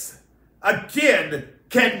advance. Again,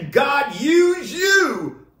 can God use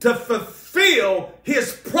you to fulfill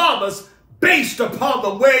his promise based upon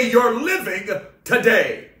the way you're living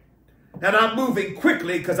today? And I'm moving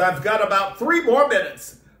quickly because I've got about 3 more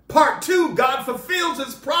minutes. Part 2, God fulfills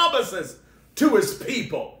his promises to his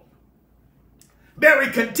people.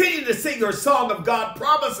 Mary continued to sing her song of God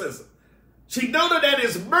promises. She noted that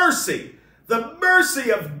his mercy, the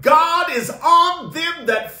mercy of God, is on them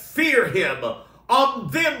that fear him,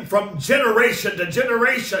 on them from generation to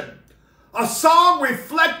generation. A song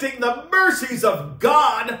reflecting the mercies of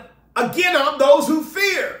God again on those who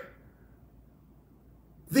fear.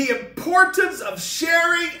 The importance of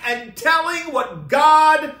sharing and telling what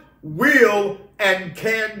God will and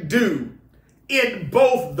can do in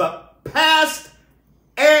both the past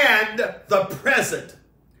and the present.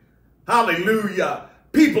 Hallelujah.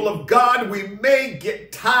 People of God, we may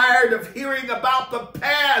get tired of hearing about the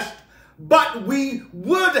past, but we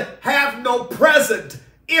would have no present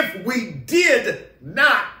if we did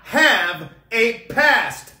not have a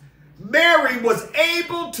past. Mary was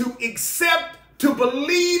able to accept, to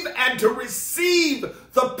believe, and to receive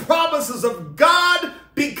the promises of God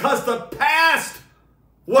because the past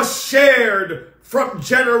was shared from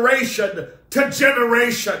generation to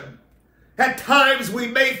generation. At times we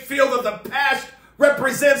may feel that the past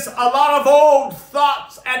represents a lot of old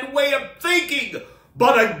thoughts and way of thinking,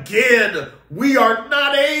 but again, we are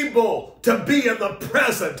not able to be in the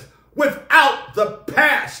present without the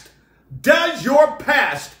past. Does your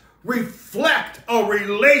past reflect a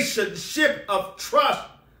relationship of trust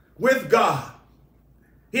with God?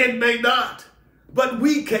 It may not, but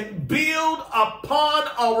we can build upon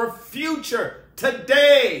our future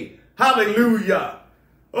today. Hallelujah.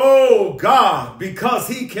 Oh God, because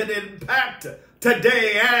he can impact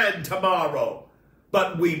today and tomorrow.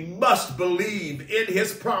 But we must believe in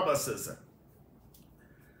his promises.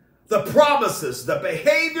 The promises, the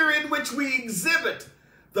behavior in which we exhibit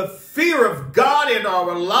the fear of God in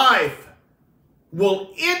our life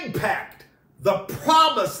will impact the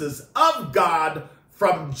promises of God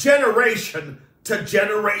from generation to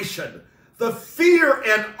generation. The fear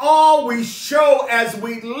and awe we show as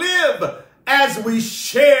we live, as we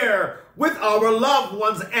share with our loved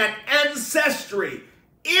ones and ancestry,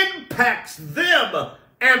 impacts them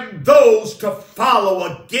and those to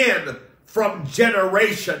follow again from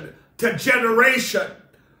generation to generation.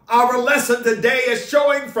 Our lesson today is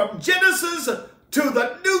showing from Genesis to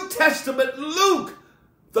the New Testament Luke.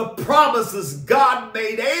 The promises God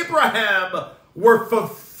made Abraham were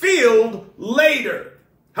fulfilled later.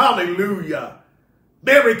 Hallelujah.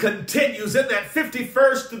 Mary continues in that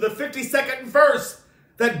 51st to the 52nd verse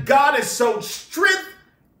that God has shown strength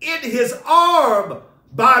in his arm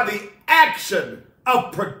by the action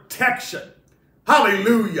of protection.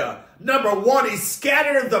 Hallelujah. Number one, he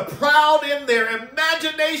scattered the proud in their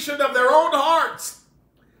imagination of their own hearts.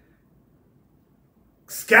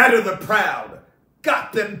 Scatter the proud.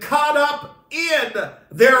 Got them caught up in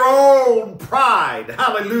their own pride.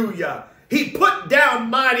 Hallelujah. He put down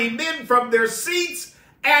mighty men from their seats,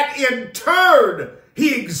 and in turn,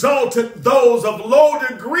 he exalted those of low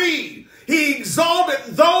degree. He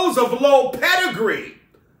exalted those of low pedigree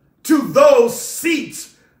to those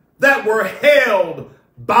seats that were held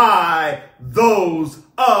by those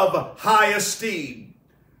of high esteem.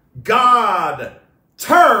 God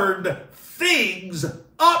turned things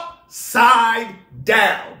upside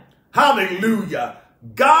down. Hallelujah.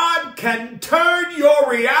 God can turn your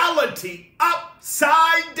reality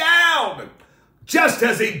upside down, just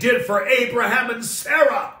as he did for Abraham and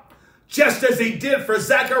Sarah, just as he did for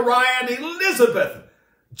Zechariah and Elizabeth,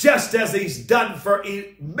 just as he's done for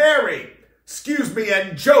Mary,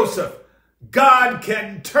 and Joseph. God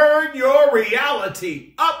can turn your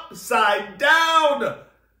reality upside down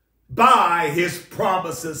by his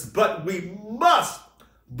promises, but we must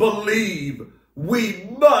believe, we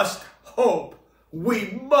must hope,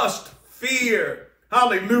 we must fear.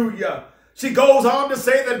 Hallelujah. She goes on to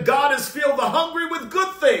say that God has filled the hungry with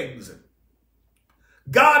good things.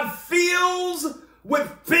 God fills with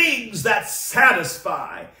things that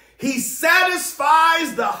satisfy. He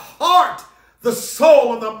satisfies the heart, the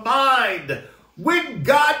soul, and the mind. When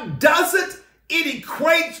God does it, it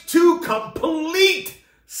equates to complete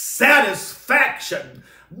satisfaction.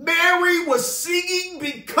 Mary was singing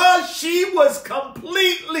because she was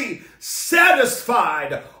completely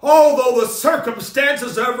satisfied, although the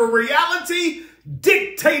circumstances of her reality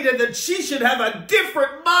dictated that she should have a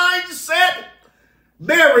different mindset.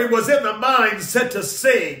 Mary was in the mindset to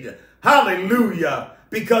sing, hallelujah,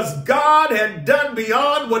 because God had done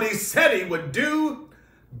beyond what he said he would do.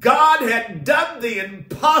 God had done the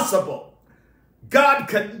impossible. God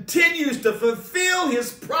continues to fulfill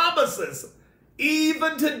his promises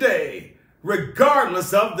even today,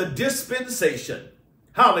 regardless of the dispensation.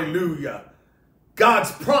 Hallelujah.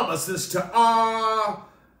 God's promises to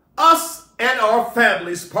us and our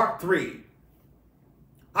families, part 3.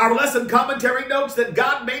 Our lesson commentary notes that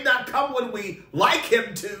God may not come when we like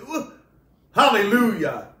him to.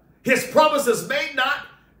 Hallelujah. His promises may not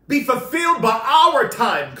be fulfilled by our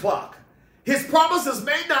time clock. His promises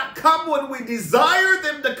may not come when we desire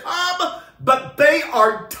them to come, but they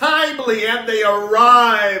are timely and they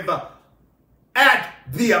arrive at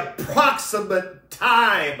the approximate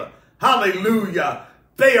time, hallelujah,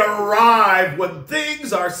 they arrive when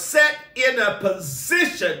things are set in a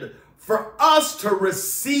position for us to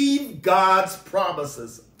receive God's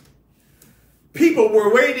promises. People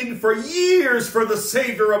were waiting for years for the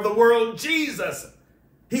Savior of the world, Jesus.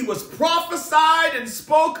 He was prophesied and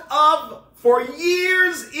spoke of for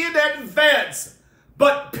years in advance,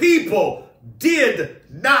 but people did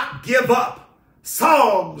not give up.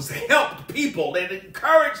 Songs helped people and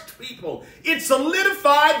encouraged people. It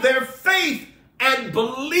solidified their faith and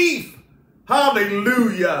belief,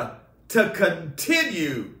 hallelujah, to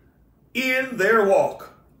continue in their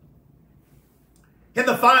walk. In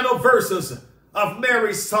the final verses of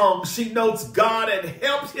Mary's song, she notes God had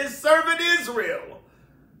helped his servant Israel.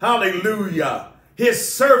 Hallelujah.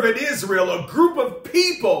 His servant Israel, a group of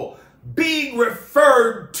people being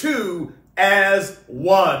referred to as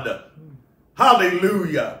one.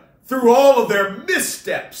 Hallelujah. Through all of their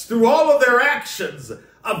missteps, through all of their actions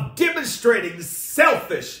of demonstrating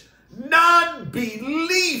selfish,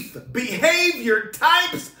 non-belief behavior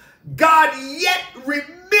types, God yet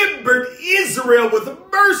remembered Israel with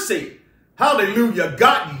mercy. Hallelujah.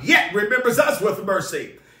 God yet remembers us with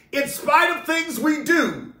mercy. In spite of things we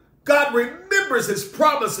do, God remembers his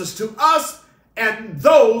promises to us and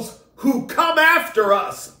those who come after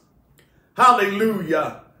us.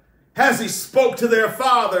 Hallelujah. As he spoke to their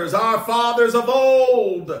fathers, our fathers of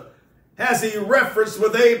old, as he referenced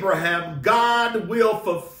with Abraham, God will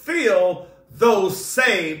fulfill those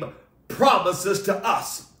same promises to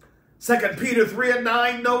us. 2 Peter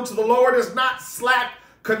 3:9 notes, the Lord is not slack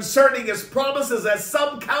concerning his promises, as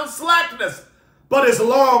some count slackness, but is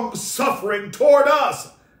long-suffering toward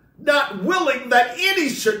us, not willing that any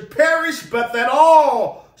should perish, but that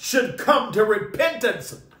all should come to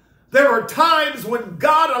repentance. There are times when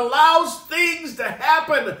God allows things to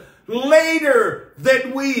happen later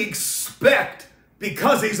than we expect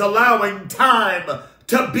because he's allowing time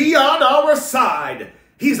to be on our side.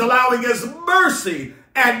 He's allowing his mercy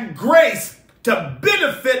and grace to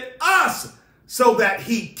benefit us so that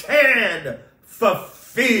he can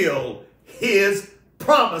fulfill his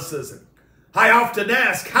promises. I often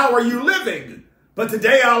ask, how are you living? But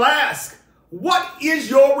today I'll ask, what is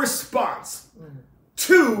your response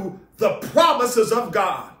to the promises of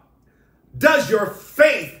God? Does your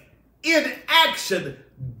faith in action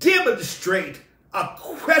demonstrate a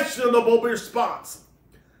questionable response?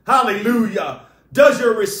 Hallelujah. Does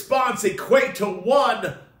your response equate to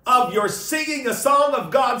one of your singing a song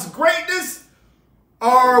of God's greatness?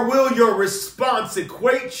 Or will your response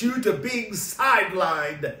equate you to being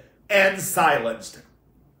sidelined and silenced?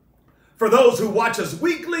 For those who watch us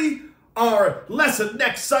weekly, our lesson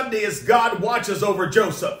next Sunday is God watches over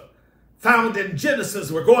Joseph. Found in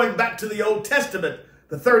Genesis, we're going back to the Old Testament,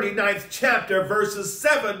 the 39th chapter, verses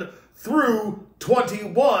 7 through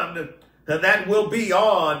 21, and that will be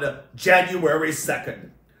on January 2nd.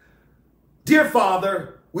 Dear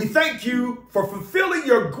Father, we thank you for fulfilling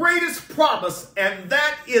your greatest promise, and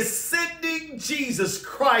that is sending Jesus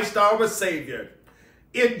Christ, our Savior.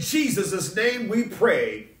 In Jesus' name we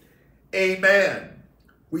pray, amen.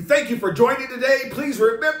 We thank you for joining today. Please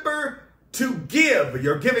remember to give.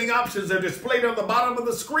 Your giving options are displayed on the bottom of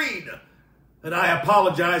the screen. And I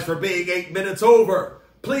apologize for being 8 minutes over.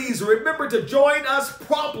 Please remember to join us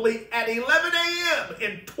promptly at 11 a.m.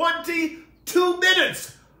 in 22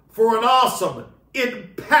 minutes for an awesome,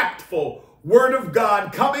 impactful Word of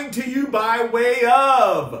God coming to you by way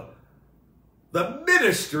of the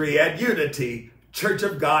Ministry at Unity Church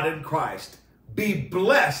of God in Christ. Be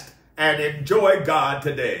blessed and enjoy God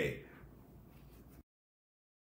today.